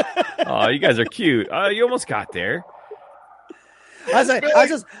 Oh, you guys are cute. You almost got there. I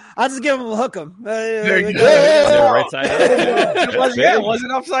just give him a hook 'em. Right side up. It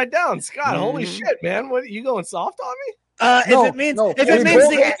wasn't upside down, Scott. Holy shit, man! What you going soft on me?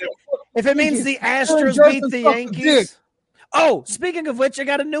 If it means the Astros beat the Yankees. Oh, speaking of which, I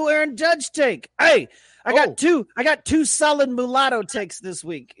got a new Aaron Judge take. Hey, I got two solid mulatto takes this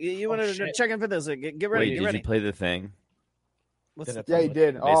week. You want to check in for this? Get ready. Wait, did you play the thing? Yeah, he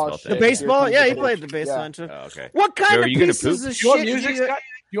did. The baseball? Yeah, he played the baseball. Yeah. Oh, okay. What kind of pieces of shit? You want music, Scott?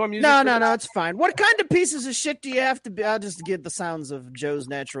 You want music? No, it's fine. What kind of pieces of shit do you have to be? I'll just get the sounds of Joe's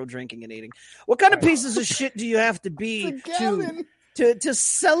natural drinking and eating. What kind of pieces of shit do you have to be to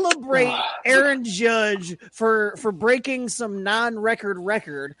celebrate Aaron Judge for breaking some non-record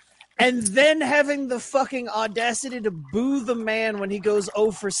record and then having the fucking audacity to boo the man when he goes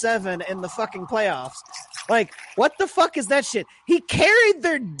 0 for 7 in the fucking playoffs? Like, what the fuck is that shit? He carried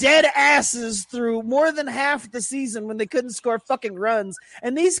their dead asses through more than half the season when they couldn't score fucking runs,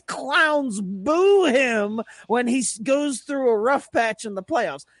 and these clowns boo him when he goes through a rough patch in the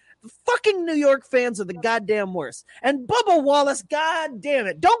playoffs. The fucking New York fans are the goddamn worst. And Bubba Wallace, god damn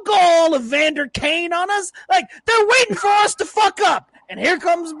it, don't go all Evander Kane on us. Like, they're waiting for us to fuck up. And here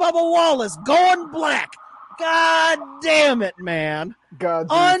comes Bubba Wallace going black. God damn it, man.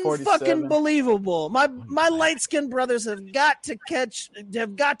 Unfucking believable. My light-skinned brothers have got to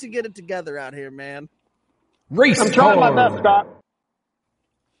get it together out here, man. I'm trying my best, Scott.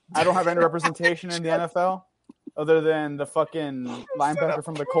 I don't have any representation in the NFL other than the fucking linebacker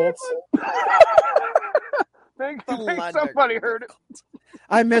from the Colts. think somebody heard it.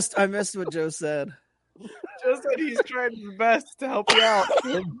 I missed what Joe said. Just that he's trying his best to help you out.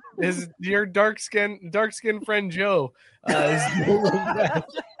 Your dark skinned friend Joe. It's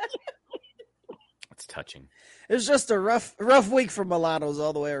touching. It's just a rough week for mulattoes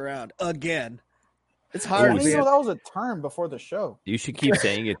all the way around. Again. It's I hard. didn't know that was a term before the show. You should keep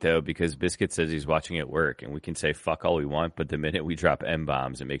saying it, though, because Biscuit says he's watching at work, and we can say fuck all we want, but the minute we drop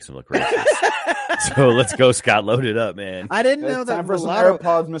M-bombs, it makes him look racist. So let's go, Scott. Load it up, man. I didn't know It's that time for some mulatto.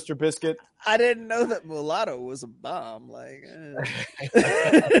 AirPods, Mr. Biscuit. I didn't know that mulatto was a bomb. Like, Dude,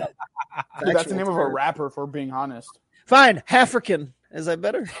 that's the name of a rapper, for being honest. Fine, African. Is that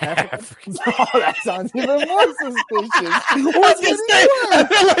better? African. Oh, that sounds even more suspicious. I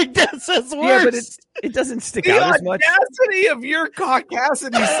feel like that says worse. Yeah, but it doesn't stick The out as much. audacity of your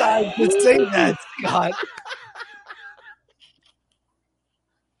Caucasity side to say that, Scott.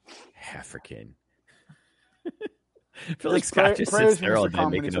 African. I feel like Scott just sits there all day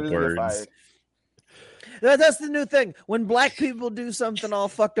making up words. That's the new thing. When black people do something all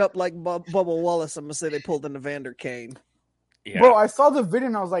fucked up like Bubba Wallace, I'm going to say they pulled an Evander Kane. Yeah. Bro, I saw the video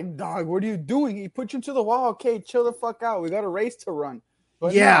and I was like, dog, what are you doing? He put you into the wall. Okay, chill the fuck out. We got a race to run.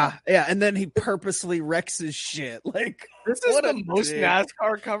 But yeah. And then he purposely wrecks his shit. Like, this is what the a most dick.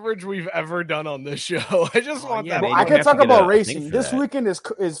 NASCAR coverage we've ever done on this show. I just want that. Bro, I can talk about racing. This weekend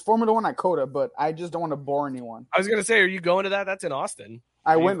is Formula One at Coda, but I just don't want to bore anyone. I was going to say, are you going to that? That's in Austin.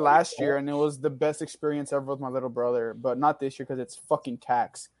 I went last year, and it was the best experience ever with my little brother, but not this year because it's fucking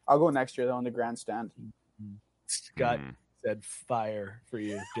tax. I'll go next year, though, on the grandstand. Scott said fire for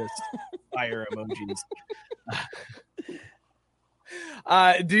you. Just fire emojis.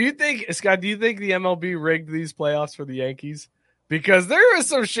 Do you think the MLB rigged these playoffs for the Yankees? Because there was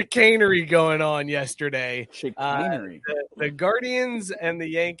some chicanery going on yesterday. Chicanery. The Guardians and the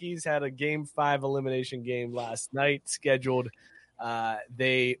Yankees had a Game 5 elimination game last night scheduled.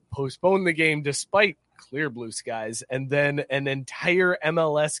 They postponed the game despite clear blue skies, and then an entire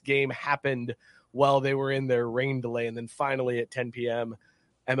MLS game happened while they were in their rain delay. And then finally at 10 p.m.,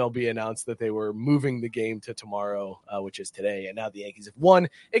 MLB announced that they were moving the game to tomorrow, which is today. And now the Yankees have won.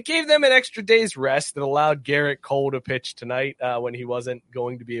 It gave them an extra day's rest that allowed Garrett Cole to pitch tonight when he wasn't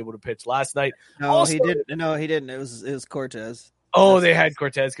going to be able to pitch last night. No, he didn't. No, he didn't. It was Cortez. Oh, they had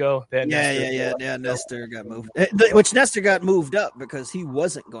Cortez go. They had Yeah. Nestor got moved, which Nestor got moved up because he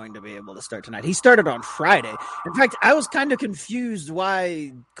wasn't going to be able to start tonight. He started on Friday. In fact, I was kind of confused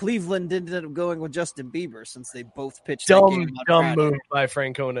why Cleveland ended up going with Justin Bieber since they both pitched. Dumb move by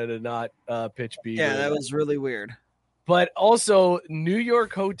Francona to not pitch Bieber. Yeah, that was really weird. But also, New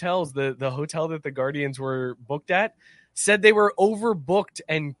York hotels, the hotel that the Guardians were booked at, said they were overbooked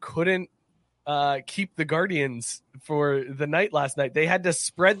and couldn't keep the Guardians for the night last night. They had to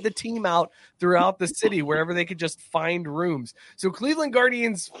spread the team out throughout the city wherever they could just find rooms. So Cleveland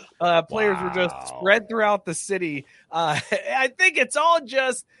Guardians players were just spread throughout the city. I think it's all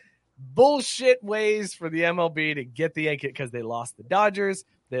just bullshit ways for the MLB to get the Yankees because they lost the Dodgers.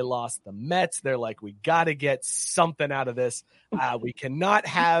 They lost the Mets. They're like, we got to get something out of this. We cannot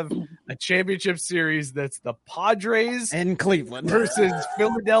have a championship series that's the Padres and Cleveland versus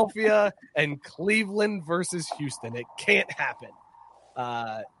Philadelphia and Cleveland versus Houston. It can't happen.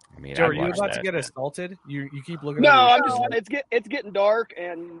 Joe, are you about to get assaulted? You keep looking. No, it's getting dark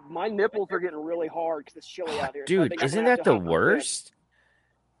and my nipples are getting really hard because it's chilly out here. Dude, so isn't that the worst?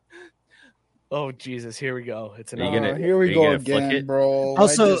 Oh Jesus! Here we go. It's here we go again, bro.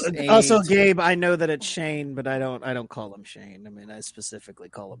 Also, Gabe, I know that it's Shane, but I don't call him Shane. I mean, I specifically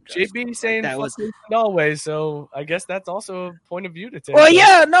call him Justin. JB saying that was always. So I guess that's also a point of view to take. Well,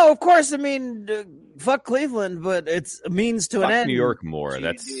 yeah, no, of course. I mean, fuck Cleveland, but it's a means to an end. New York more.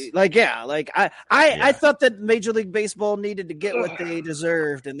 That's I thought that Major League Baseball needed to get what they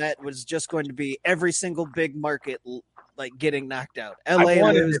deserved, and that was just going to be every single big market. Like getting knocked out. LA I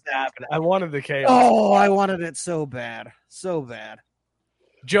wanted it to happen. I wanted the chaos. Oh, I wanted it so bad. So bad.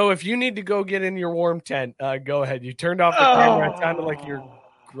 Joe, if you need to go get in your warm tent, go ahead. You turned off the camera. It sounded like you're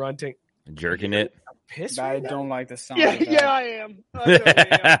grunting. Jerking it. I don't like the sound. Yeah, I am.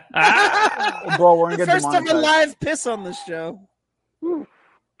 I am. Bro, we're gonna get first ever live piss on the show.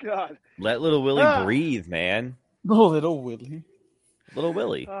 God. Let little Willie breathe, man. Oh, little Willie. Little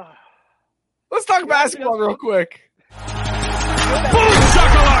Willie. Let's talk basketball real quick. Boom,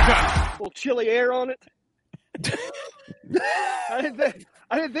 shakalaka! A little chilly air on it. I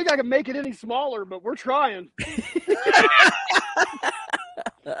didn't think I could make it any smaller, but we're trying.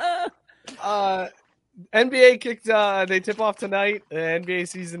 NBA kicked. They tip off tonight. The NBA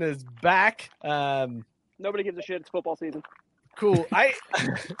season is back. Nobody gives a shit. It's football season. Cool.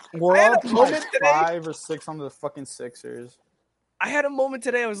 We're up like 5 or 6 on the fucking Sixers. I had a moment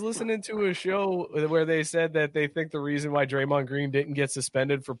today. I was listening to a show where they said that they think the reason why Draymond Green didn't get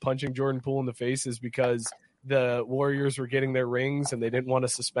suspended for punching Jordan Poole in the face is because the Warriors were getting their rings and they didn't want to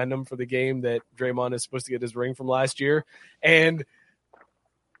suspend him for the game that Draymond is supposed to get his ring from last year. And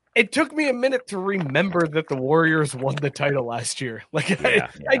It took me a minute to remember that the Warriors won the title last year. Like I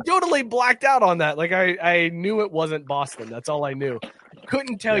totally blacked out on that. Like I knew it wasn't Boston. That's all I knew.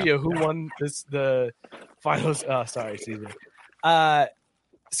 Couldn't tell you who won the finals. Oh, sorry, Caesar.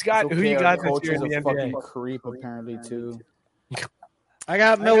 Scott, Okay, who you got our this year in coach the is a NBA? fucking creep, apparently, too. I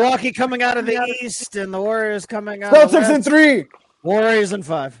got Milwaukee coming out of the East and the Warriors coming out Celtics of the West. in 3. Warriors in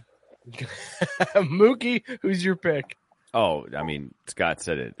 5. Mookie, who's your pick? Oh, I mean, Scott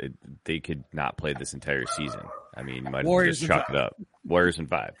said it. They could not play this entire season. I mean, you might Warriors just chalk in it up. Warriors in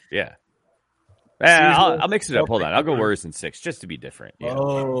 5. Yeah. I'll mix it up. Hold on. I'll go Warriors in 6 just to be different. Yeah.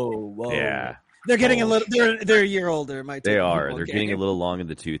 Oh, whoa. Yeah. They're getting a little. They're a year older. They are. They're getting a little long in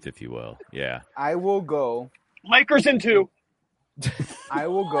the tooth, if you will. Yeah. I will go. Lakers in 2. I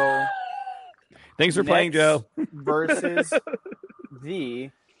will go. Thanks for playing, Joe. Versus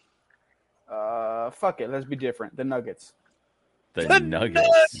the. Fuck it. Let's be different. The Nuggets. The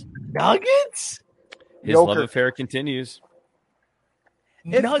Nuggets. Nuggets? His love affair continues.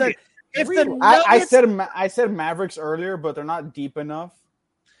 If the Nuggets, I said Mavericks earlier, but they're not deep enough.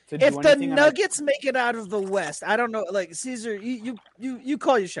 If the Nuggets make it out of the West, I don't know. Like Caesar, you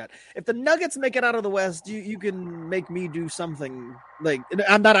call your shot. If the Nuggets make it out of the West, you can make me do something. Like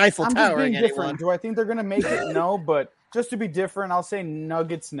I'm not Eiffel Towering anyone. Do I think they're gonna make it? No, but just to be different, I'll say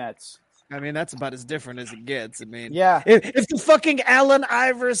Nuggets Nets. I mean, that's about as different as it gets. I mean, yeah. If the fucking Allen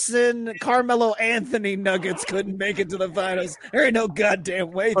Iverson, Carmelo Anthony Nuggets couldn't make it to the finals, there ain't no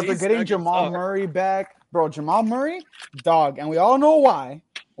goddamn way. But they're getting Jamal Murray back, bro. Jamal Murray, dog, and we all know why.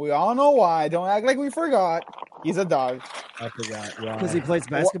 Don't act like we forgot. He's a dog. I forgot. Because he plays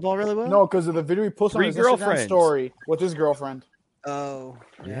basketball really well? No, because of the video he posted on his Instagram story with his girlfriend. Oh,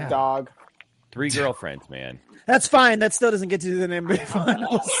 yeah. Dog. 3 girlfriends, man. That's fine. That still doesn't get you to the NBA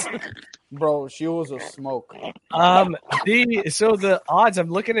finals. Bro, she was a smoke. The odds, I'm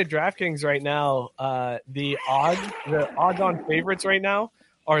looking at DraftKings right now. The odds on favorites right now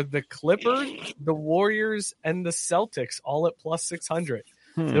are the Clippers, the Warriors, and the Celtics, all at plus 600.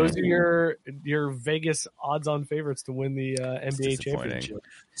 Those are your Vegas odds-on favorites to win the NBA championship.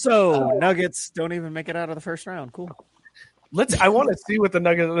 So Nuggets don't even make it out of the first round. Cool. I want to see what the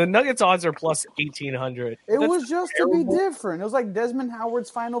Nuggets odds are plus 1,800. It was just terrible. To be different. It was like Desmond Howard's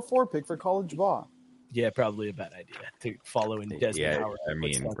Final Four pick for college ball. Yeah, probably a bad idea to follow in Desmond Howard. I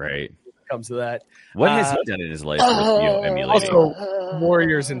mean, right. Comes to that. What has he done in his life? Emulating? Also,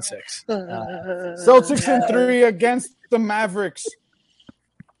 Warriors in 6. Celtics in 3 against the Mavericks.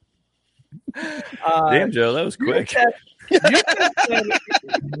 Damn, Joe, that was quick.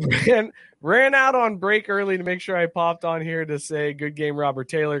 Ran out on break early to make sure I popped on here to say good game, Robert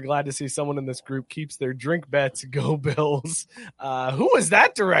Taylor. Glad to see someone in this group keeps their drink bets. Go Bills. Who was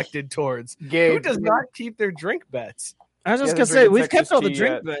that directed towards? Gabe. Who does not keep their drink bets? I was just going to say, we've kept all the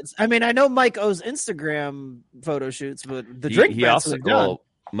drink bets. I mean, I know Mike owes Instagram photo shoots, but the drink bets are done.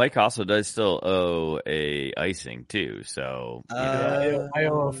 Mike also does still owe a icing too, so I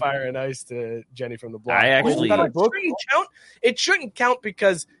owe a fire and ice to Jenny from the block. It shouldn't count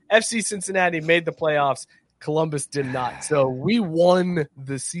because FC Cincinnati made the playoffs. Columbus did not, so we won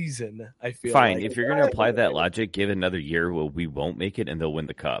the season. I feel fine. like. If you're going to apply that logic, give it another year where we won't make it and they'll win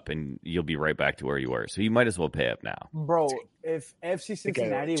the cup, and you'll be right back to where you were. So you might as well pay up now, bro. If FC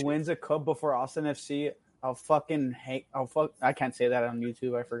Cincinnati wins a cup before Austin FC. I can't say that on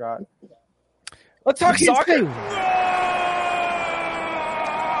YouTube. I forgot. Let's talk soccer.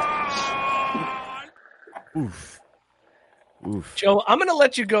 Oof. Joe, I'm going to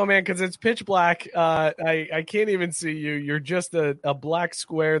let you go, man, because it's pitch black. I can't even see you. You're just a black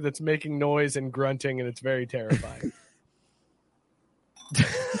square that's making noise and grunting, and it's very terrifying.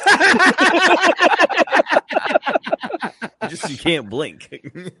 You can't blink.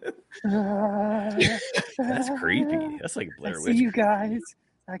 That's creepy. That's like Blair Witch. See you guys.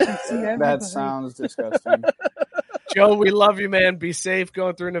 I can see everybody. That sounds disgusting. Joe, we love you, man. Be safe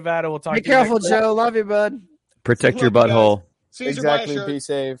going through Nevada. We'll talk to you. Be careful, Joe. Love you, bud. Protect your butthole. Exactly. Be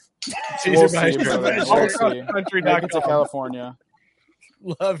safe. We'll see. Make it to California.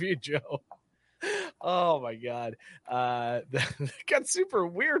 Love you, Joe. Oh my God. That got super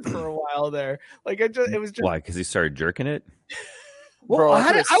weird for a while there. Like it was just why? Because he started jerking it. Well, bro,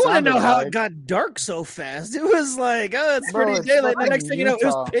 I want to know how it got dark so fast. It was like, it's pretty daylight. The next thing you know, it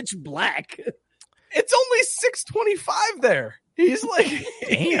was pitch black. It's only 6:25 there. He's like,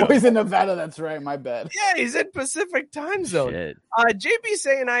 damn. He's in Nevada. That's right. My bad. Yeah, he's in Pacific time zone. Shit. JB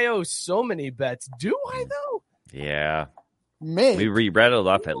saying I owe so many bets. Do I though? Yeah. Maybe. We rattled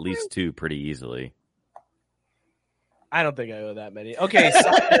off at least 2 pretty easily. I don't think I owe that many. Okay,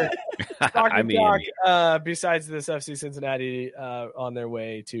 soccer I mean, talk, besides this, FC Cincinnati on their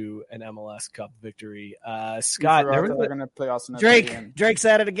way to an MLS Cup victory. Scott, they're going to play Austin. Drake's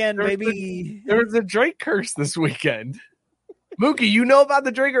at it again, baby. There was a Drake curse this weekend. Mookie, you know about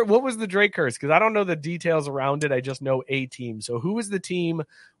the Drake? What was the Drake curse? Because I don't know the details around it. I just know a team. So who was the team?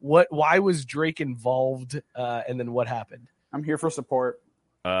 Why was Drake involved? And then what happened? I'm here for support.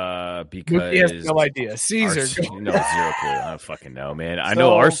 Because Mookie has no idea. Caesar, zero clue. I don't fucking know, man. I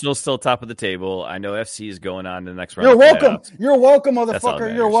know Arsenal's still top of the table. I know FC is going on to the next round. You're welcome. You're welcome,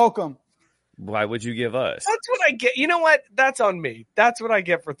 motherfucker. You're welcome. Why would you give us? That's what I get. You know what? That's on me. That's what I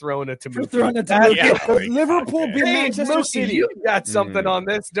get for throwing it to Mookie. Liverpool beat Manchester Mookie, City. You got something on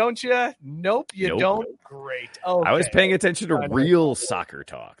this, don't you? Nope, you don't. Great. Okay. I was paying attention to real soccer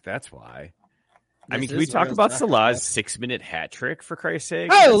talk. That's why. I mean, can we talk about Salah's 6-minute hat trick, for Christ's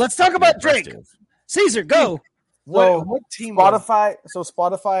sake? Oh, let's talk about Drake. Caesar, go. What team? Spotify. So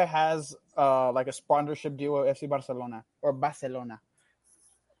Spotify has like a sponsorship deal with FC Barcelona or Barcelona,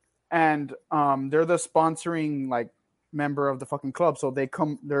 and they're the sponsoring like member of the fucking club. So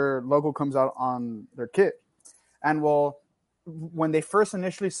their logo comes out on their kit, and when they first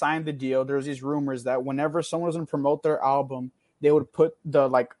initially signed the deal, there's these rumors that whenever someone was going to promote their album, they would put the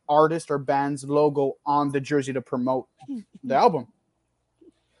like artist or band's logo on the jersey to promote the album.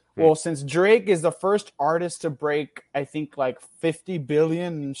 Well, since Drake is the first artist to break, I think, like 50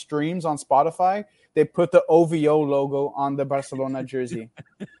 billion streams on Spotify, they put the OVO logo on the Barcelona jersey.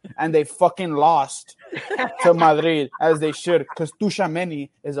 And they fucking lost to Madrid, as they should, because Tchouaméni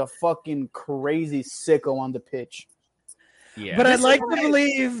is a fucking crazy sicko on the pitch. Yeah. But I'd like to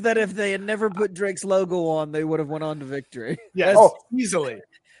believe that if they had never put Drake's logo on, they would have went on to victory. Yes, easily.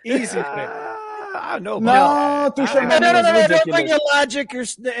 Easy thing. No, don't bring your logic or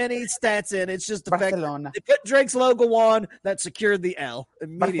any stats in. It's just the fact that they put Drake's logo on that secured the L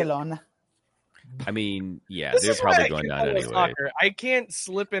immediately. Barcelona. I mean, yeah, This they're is why probably I going can't down follow anyway. soccer. I can't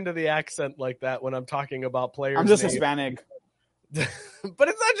slip into the accent like that when I'm talking about players. I'm just names. Hispanic. But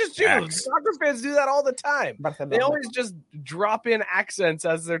it's not just you. Soccer fans do that all the time. Barcelona. They always just drop in accents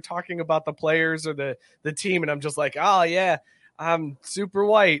as they're talking about the players or the team, and I'm just like, oh yeah, I'm super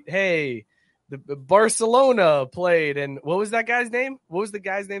white. Hey, the Barcelona played, and what was that guy's name? What was the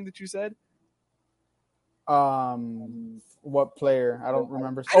guy's name that you said? What player? I don't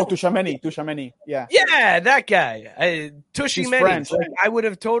remember. Tchouaméni. Yeah. Yeah, that guy. Tchouaméni. French. Like, I would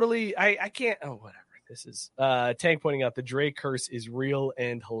have totally. I can't. Oh, whatever. This is Tank pointing out the Drake curse is real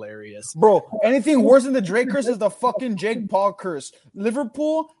and hilarious. Bro, anything worse than the Drake curse is the fucking Jake Paul curse.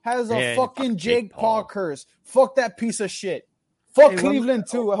 Liverpool has a fucking Jake Paul curse. Fuck that piece of shit. Fuck Cleveland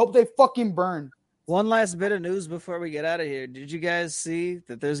too. I hope they fucking burn. One last bit of news before we get out of here. Did you guys see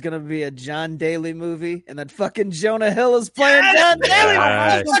that there's going to be a John Daly movie and that fucking Jonah Hill is playing John Daly?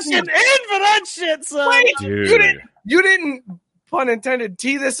 I'm fucking in for that shit, son. Wait, you didn't, pun intended,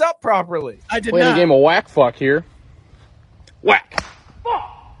 tee this up properly. I did Playing not. a game of whack fuck here. Whack.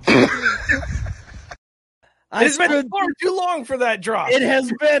 It's been far too long for that drop. It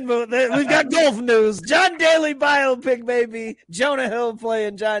has been, but we've got golf news. John Daly biopic, baby. Jonah Hill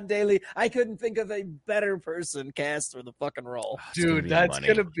playing John Daly. I couldn't think of a better person cast for the fucking role. Dude, that's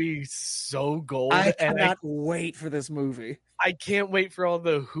going to be so gold. I cannot wait for this movie. I can't wait for all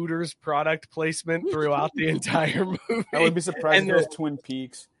the Hooters product placement throughout the entire movie. I would be surprised if it was Twin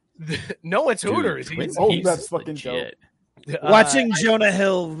Peaks. No, it's Hooters. That's fucking dope. Watching Jonah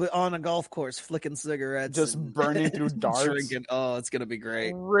Hill on a golf course flicking cigarettes, just burning through darts, drinking. Oh, it's gonna be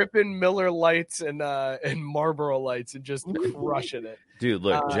great. Ripping Miller Lights and Marlboro Lights and just crushing it. Dude,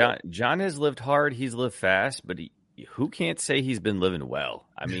 look, John has lived hard. He's lived fast, but who can't say he's been living well?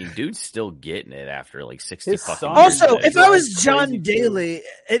 I mean, dude's still getting it after like 60 fucking years. Also, if I was John Daly,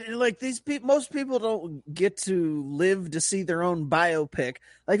 most people don't get to live to see their own biopic.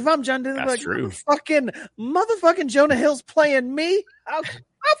 Like if I'm John Daly, that's true. Motherfucking Jonah Hill's playing me. How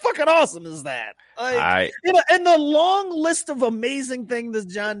fucking awesome is that? In the long list of amazing things that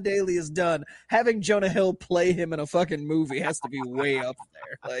John Daly has done, having Jonah Hill play him in a fucking movie has to be way up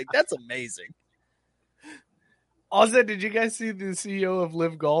there. Like that's amazing. Also, did you guys see the CEO of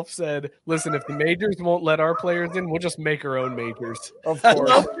Live Golf said, listen, if the majors won't let our players in, we'll just make our own majors. Of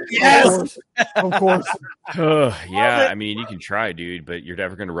course. Yes. Of course. Yeah, I mean, you can try, dude, but you're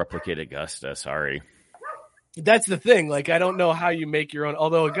never going to replicate Augusta. Sorry. That's the thing. Like, I don't know how you make your own.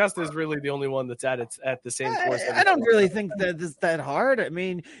 Although Augusta is really the only one that's at the same course. I don't really think that it's that hard. I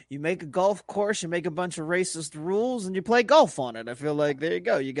mean, you make a golf course, you make a bunch of racist rules, and you play golf on it. I feel like there you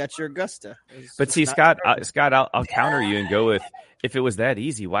go. You got your Augusta. But see, Scott, I'll counter you and go with, if it was that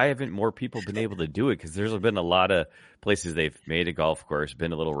easy, why haven't more people been able to do it? Because there's been a lot of places they've made a golf course,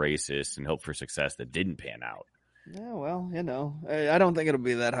 been a little racist, and hope for success that didn't pan out. Yeah, well, I don't think it'll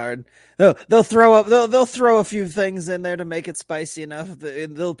be that hard. They'll throw a few things in there to make it spicy enough.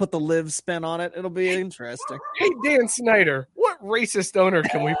 They'll put the live spin on it. It'll be interesting. Hey, Dan Snyder, what racist owner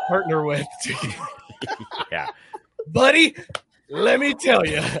can we partner with? Yeah, buddy, let me tell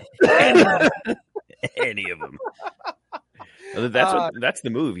you, any of them. That's the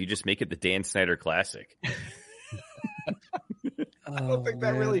move. You just make it the Dan Snyder Classic. I don't think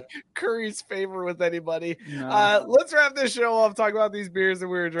that really curries favor with anybody. No. Let's wrap this show off. Talk about these beers that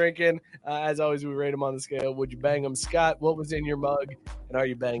we were drinking. As always, we rate them on the scale. Would you bang them? Scott, what was in your mug, and are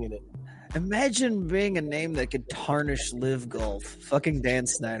you banging it? Imagine being a name that could tarnish live golf. Fucking Dan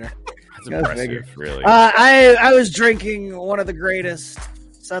Snyder. That's impressive, really. I was drinking one of the greatest,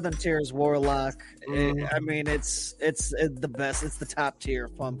 Southern Tier's Warlock. I mean, it's the best. It's the top tier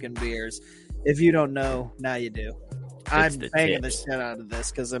of pumpkin beers. If you don't know, now you do. I'm banging the shit out of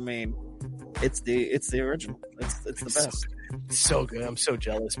this because I mean, it's the original. It's the best. It's so good. I'm so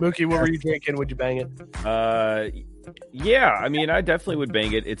jealous. Mookie, what were you drinking? Would you bang it? Yeah. I mean, I definitely would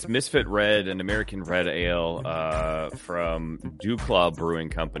bang it. It's Misfit Red, an American red ale from Dewclaw Brewing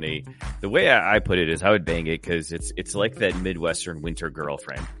Company. The way I put it is, I would bang it because it's like that Midwestern winter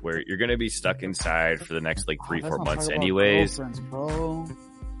girlfriend where you're gonna be stuck inside for the next like 3-4 months, anyways. Bro.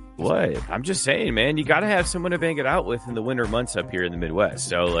 What? I'm just saying, man, you got to have someone to bang it out with in the winter months up here in the Midwest.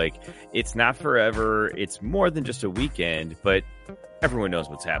 So, like, it's not forever. It's more than just a weekend, but everyone knows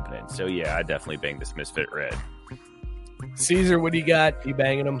what's happening. So, yeah, I definitely bang this Misfit Red. Caesar, what do you got? You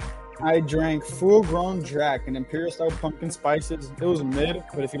banging them? I drank Full Grown Drac, an Imperial Stout pumpkin spices. It was mid,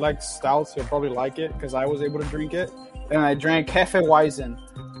 but if you like stouts, you'll probably like it because I was able to drink it. And I drank Hefeweizen.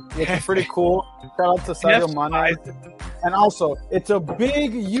 It's pretty cool. Shout out to Sadio Mane. And also, it's a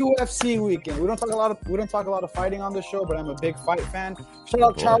big UFC weekend. We don't talk a lot of fighting on the show, but I'm a big fight fan. Shout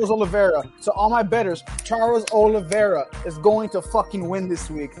out Charles Oliveira. So all my bettors, Charles Oliveira is going to fucking win this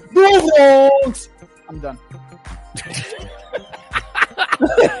week. I'm done.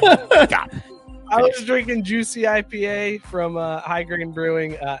 I was drinking Juicy IPA from High Grain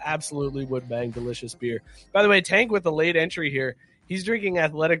Brewing. Absolutely would bang, delicious beer. By the way, Tank with a late entry here. He's drinking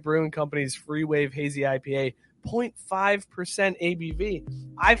Athletic Brewing Company's Free Wave Hazy IPA, 0.5% ABV.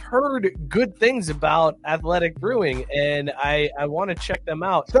 I've heard good things about Athletic Brewing, and I want to check them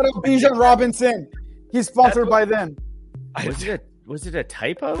out. Shut up, Bijan Robinson. He's sponsored by them. Was it a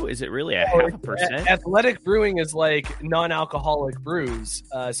typo? Is it really a 0.5%? Athletic Brewing is like non-alcoholic brews,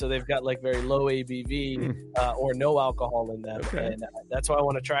 so they've got like very low ABV or no alcohol in them, and that's why I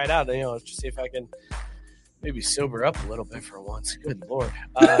want to try it out. Just see if I can maybe sober up a little bit for once. Good Lord!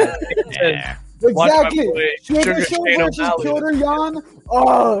 Exactly. Sugar versus Piotr Jan.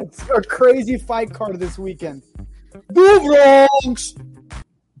 Oh, it's a crazy fight card this weekend. The Bronx.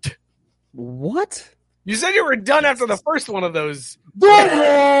 What? You said you were done after the first one of those.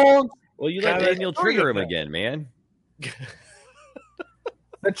 Well, you let Daniel trigger him again, man.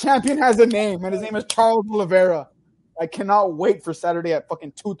 The champion has a name, and his name is Charles Oliveira. I cannot wait for Saturday at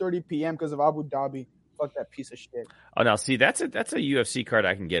fucking 2:30 p.m. because of Abu Dhabi. Fuck that piece of shit. Oh, now see, that's a UFC card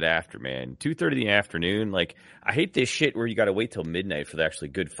I can get after, man. 2:30 in the afternoon. Like, I hate this shit where you got to wait till midnight for the actually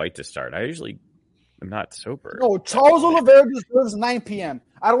good fight to start. I usually am not sober. No, Charles Oliveira deserves 9 p.m.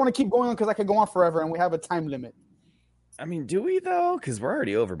 I don't want to keep going on because I could go on forever, and we have a time limit. I mean, do we though? Because we're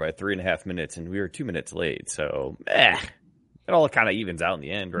already over by 3.5 minutes, and we were 2 minutes late. So, it all kind of evens out in the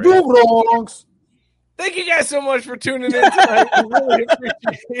end, right? The Bronx. Thank you guys so much for tuning in tonight. We really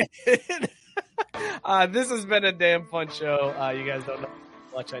appreciate it. This has been a damn fun show. You guys don't know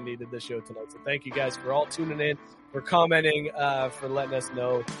how much I needed this show tonight. So thank you guys for all tuning in, for commenting, for letting us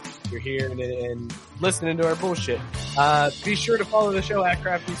know you're here and listening to our bullshit. Be sure to follow the show at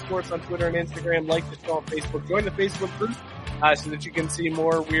Crafty Sports on Twitter and Instagram. Like the show on Facebook. Join the Facebook group so that you can see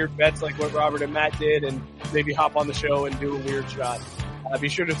more weird bets like what Robert and Matt did and maybe hop on the show and do a weird shot. Be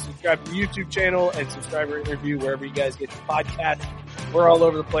sure to subscribe to the YouTube channel and subscriber interview wherever you guys get your podcasts. We're all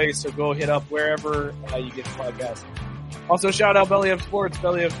over the place, so go hit up wherever you get your podcast. Also, shout out Belly Up Sports,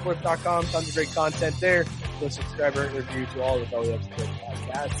 bellyupsports.com. Tons of great content there. Go subscriber interview to all the Belly Up Sports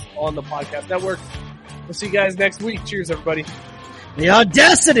podcasts on the podcast network. We'll see you guys next week. Cheers, everybody. The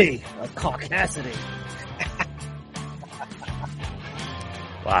audacity of Caucasity.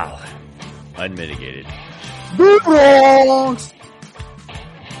 Wow. Unmitigated. Big Bronx.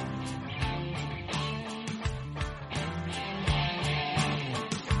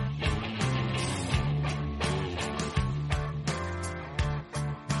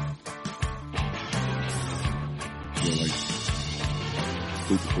 You're like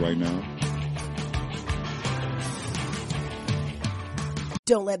pooped right now.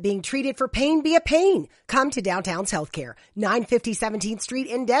 Don't let being treated for pain be a pain. Come to Downtown's Healthcare, 950 17th Street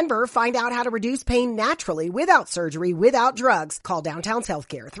in Denver. Find out how to reduce pain naturally without surgery, without drugs. Call Downtown's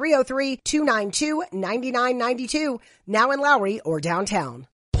Healthcare, 303-292-9992. Now in Lowry or downtown.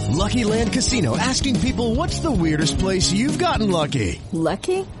 Lucky Land Casino, asking people, what's the weirdest place you've gotten lucky?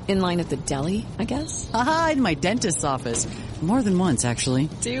 Lucky? In line at the deli, I guess? Aha, in my dentist's office. More than once, actually.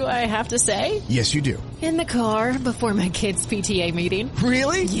 Do I have to say? Yes, you do. In the car before my kids' PTA meeting.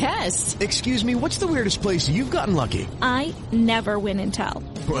 Really? Yes. Excuse me, what's the weirdest place you've gotten lucky? I never win and tell.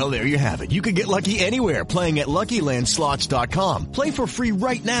 Well, there you have it. You can get lucky anywhere, playing at LuckyLandSlots.com. Play for free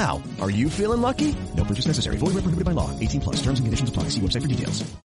right now. Are you feeling lucky? No purchase necessary. Void where prohibited by law. 18+. Terms and conditions apply. See website for details.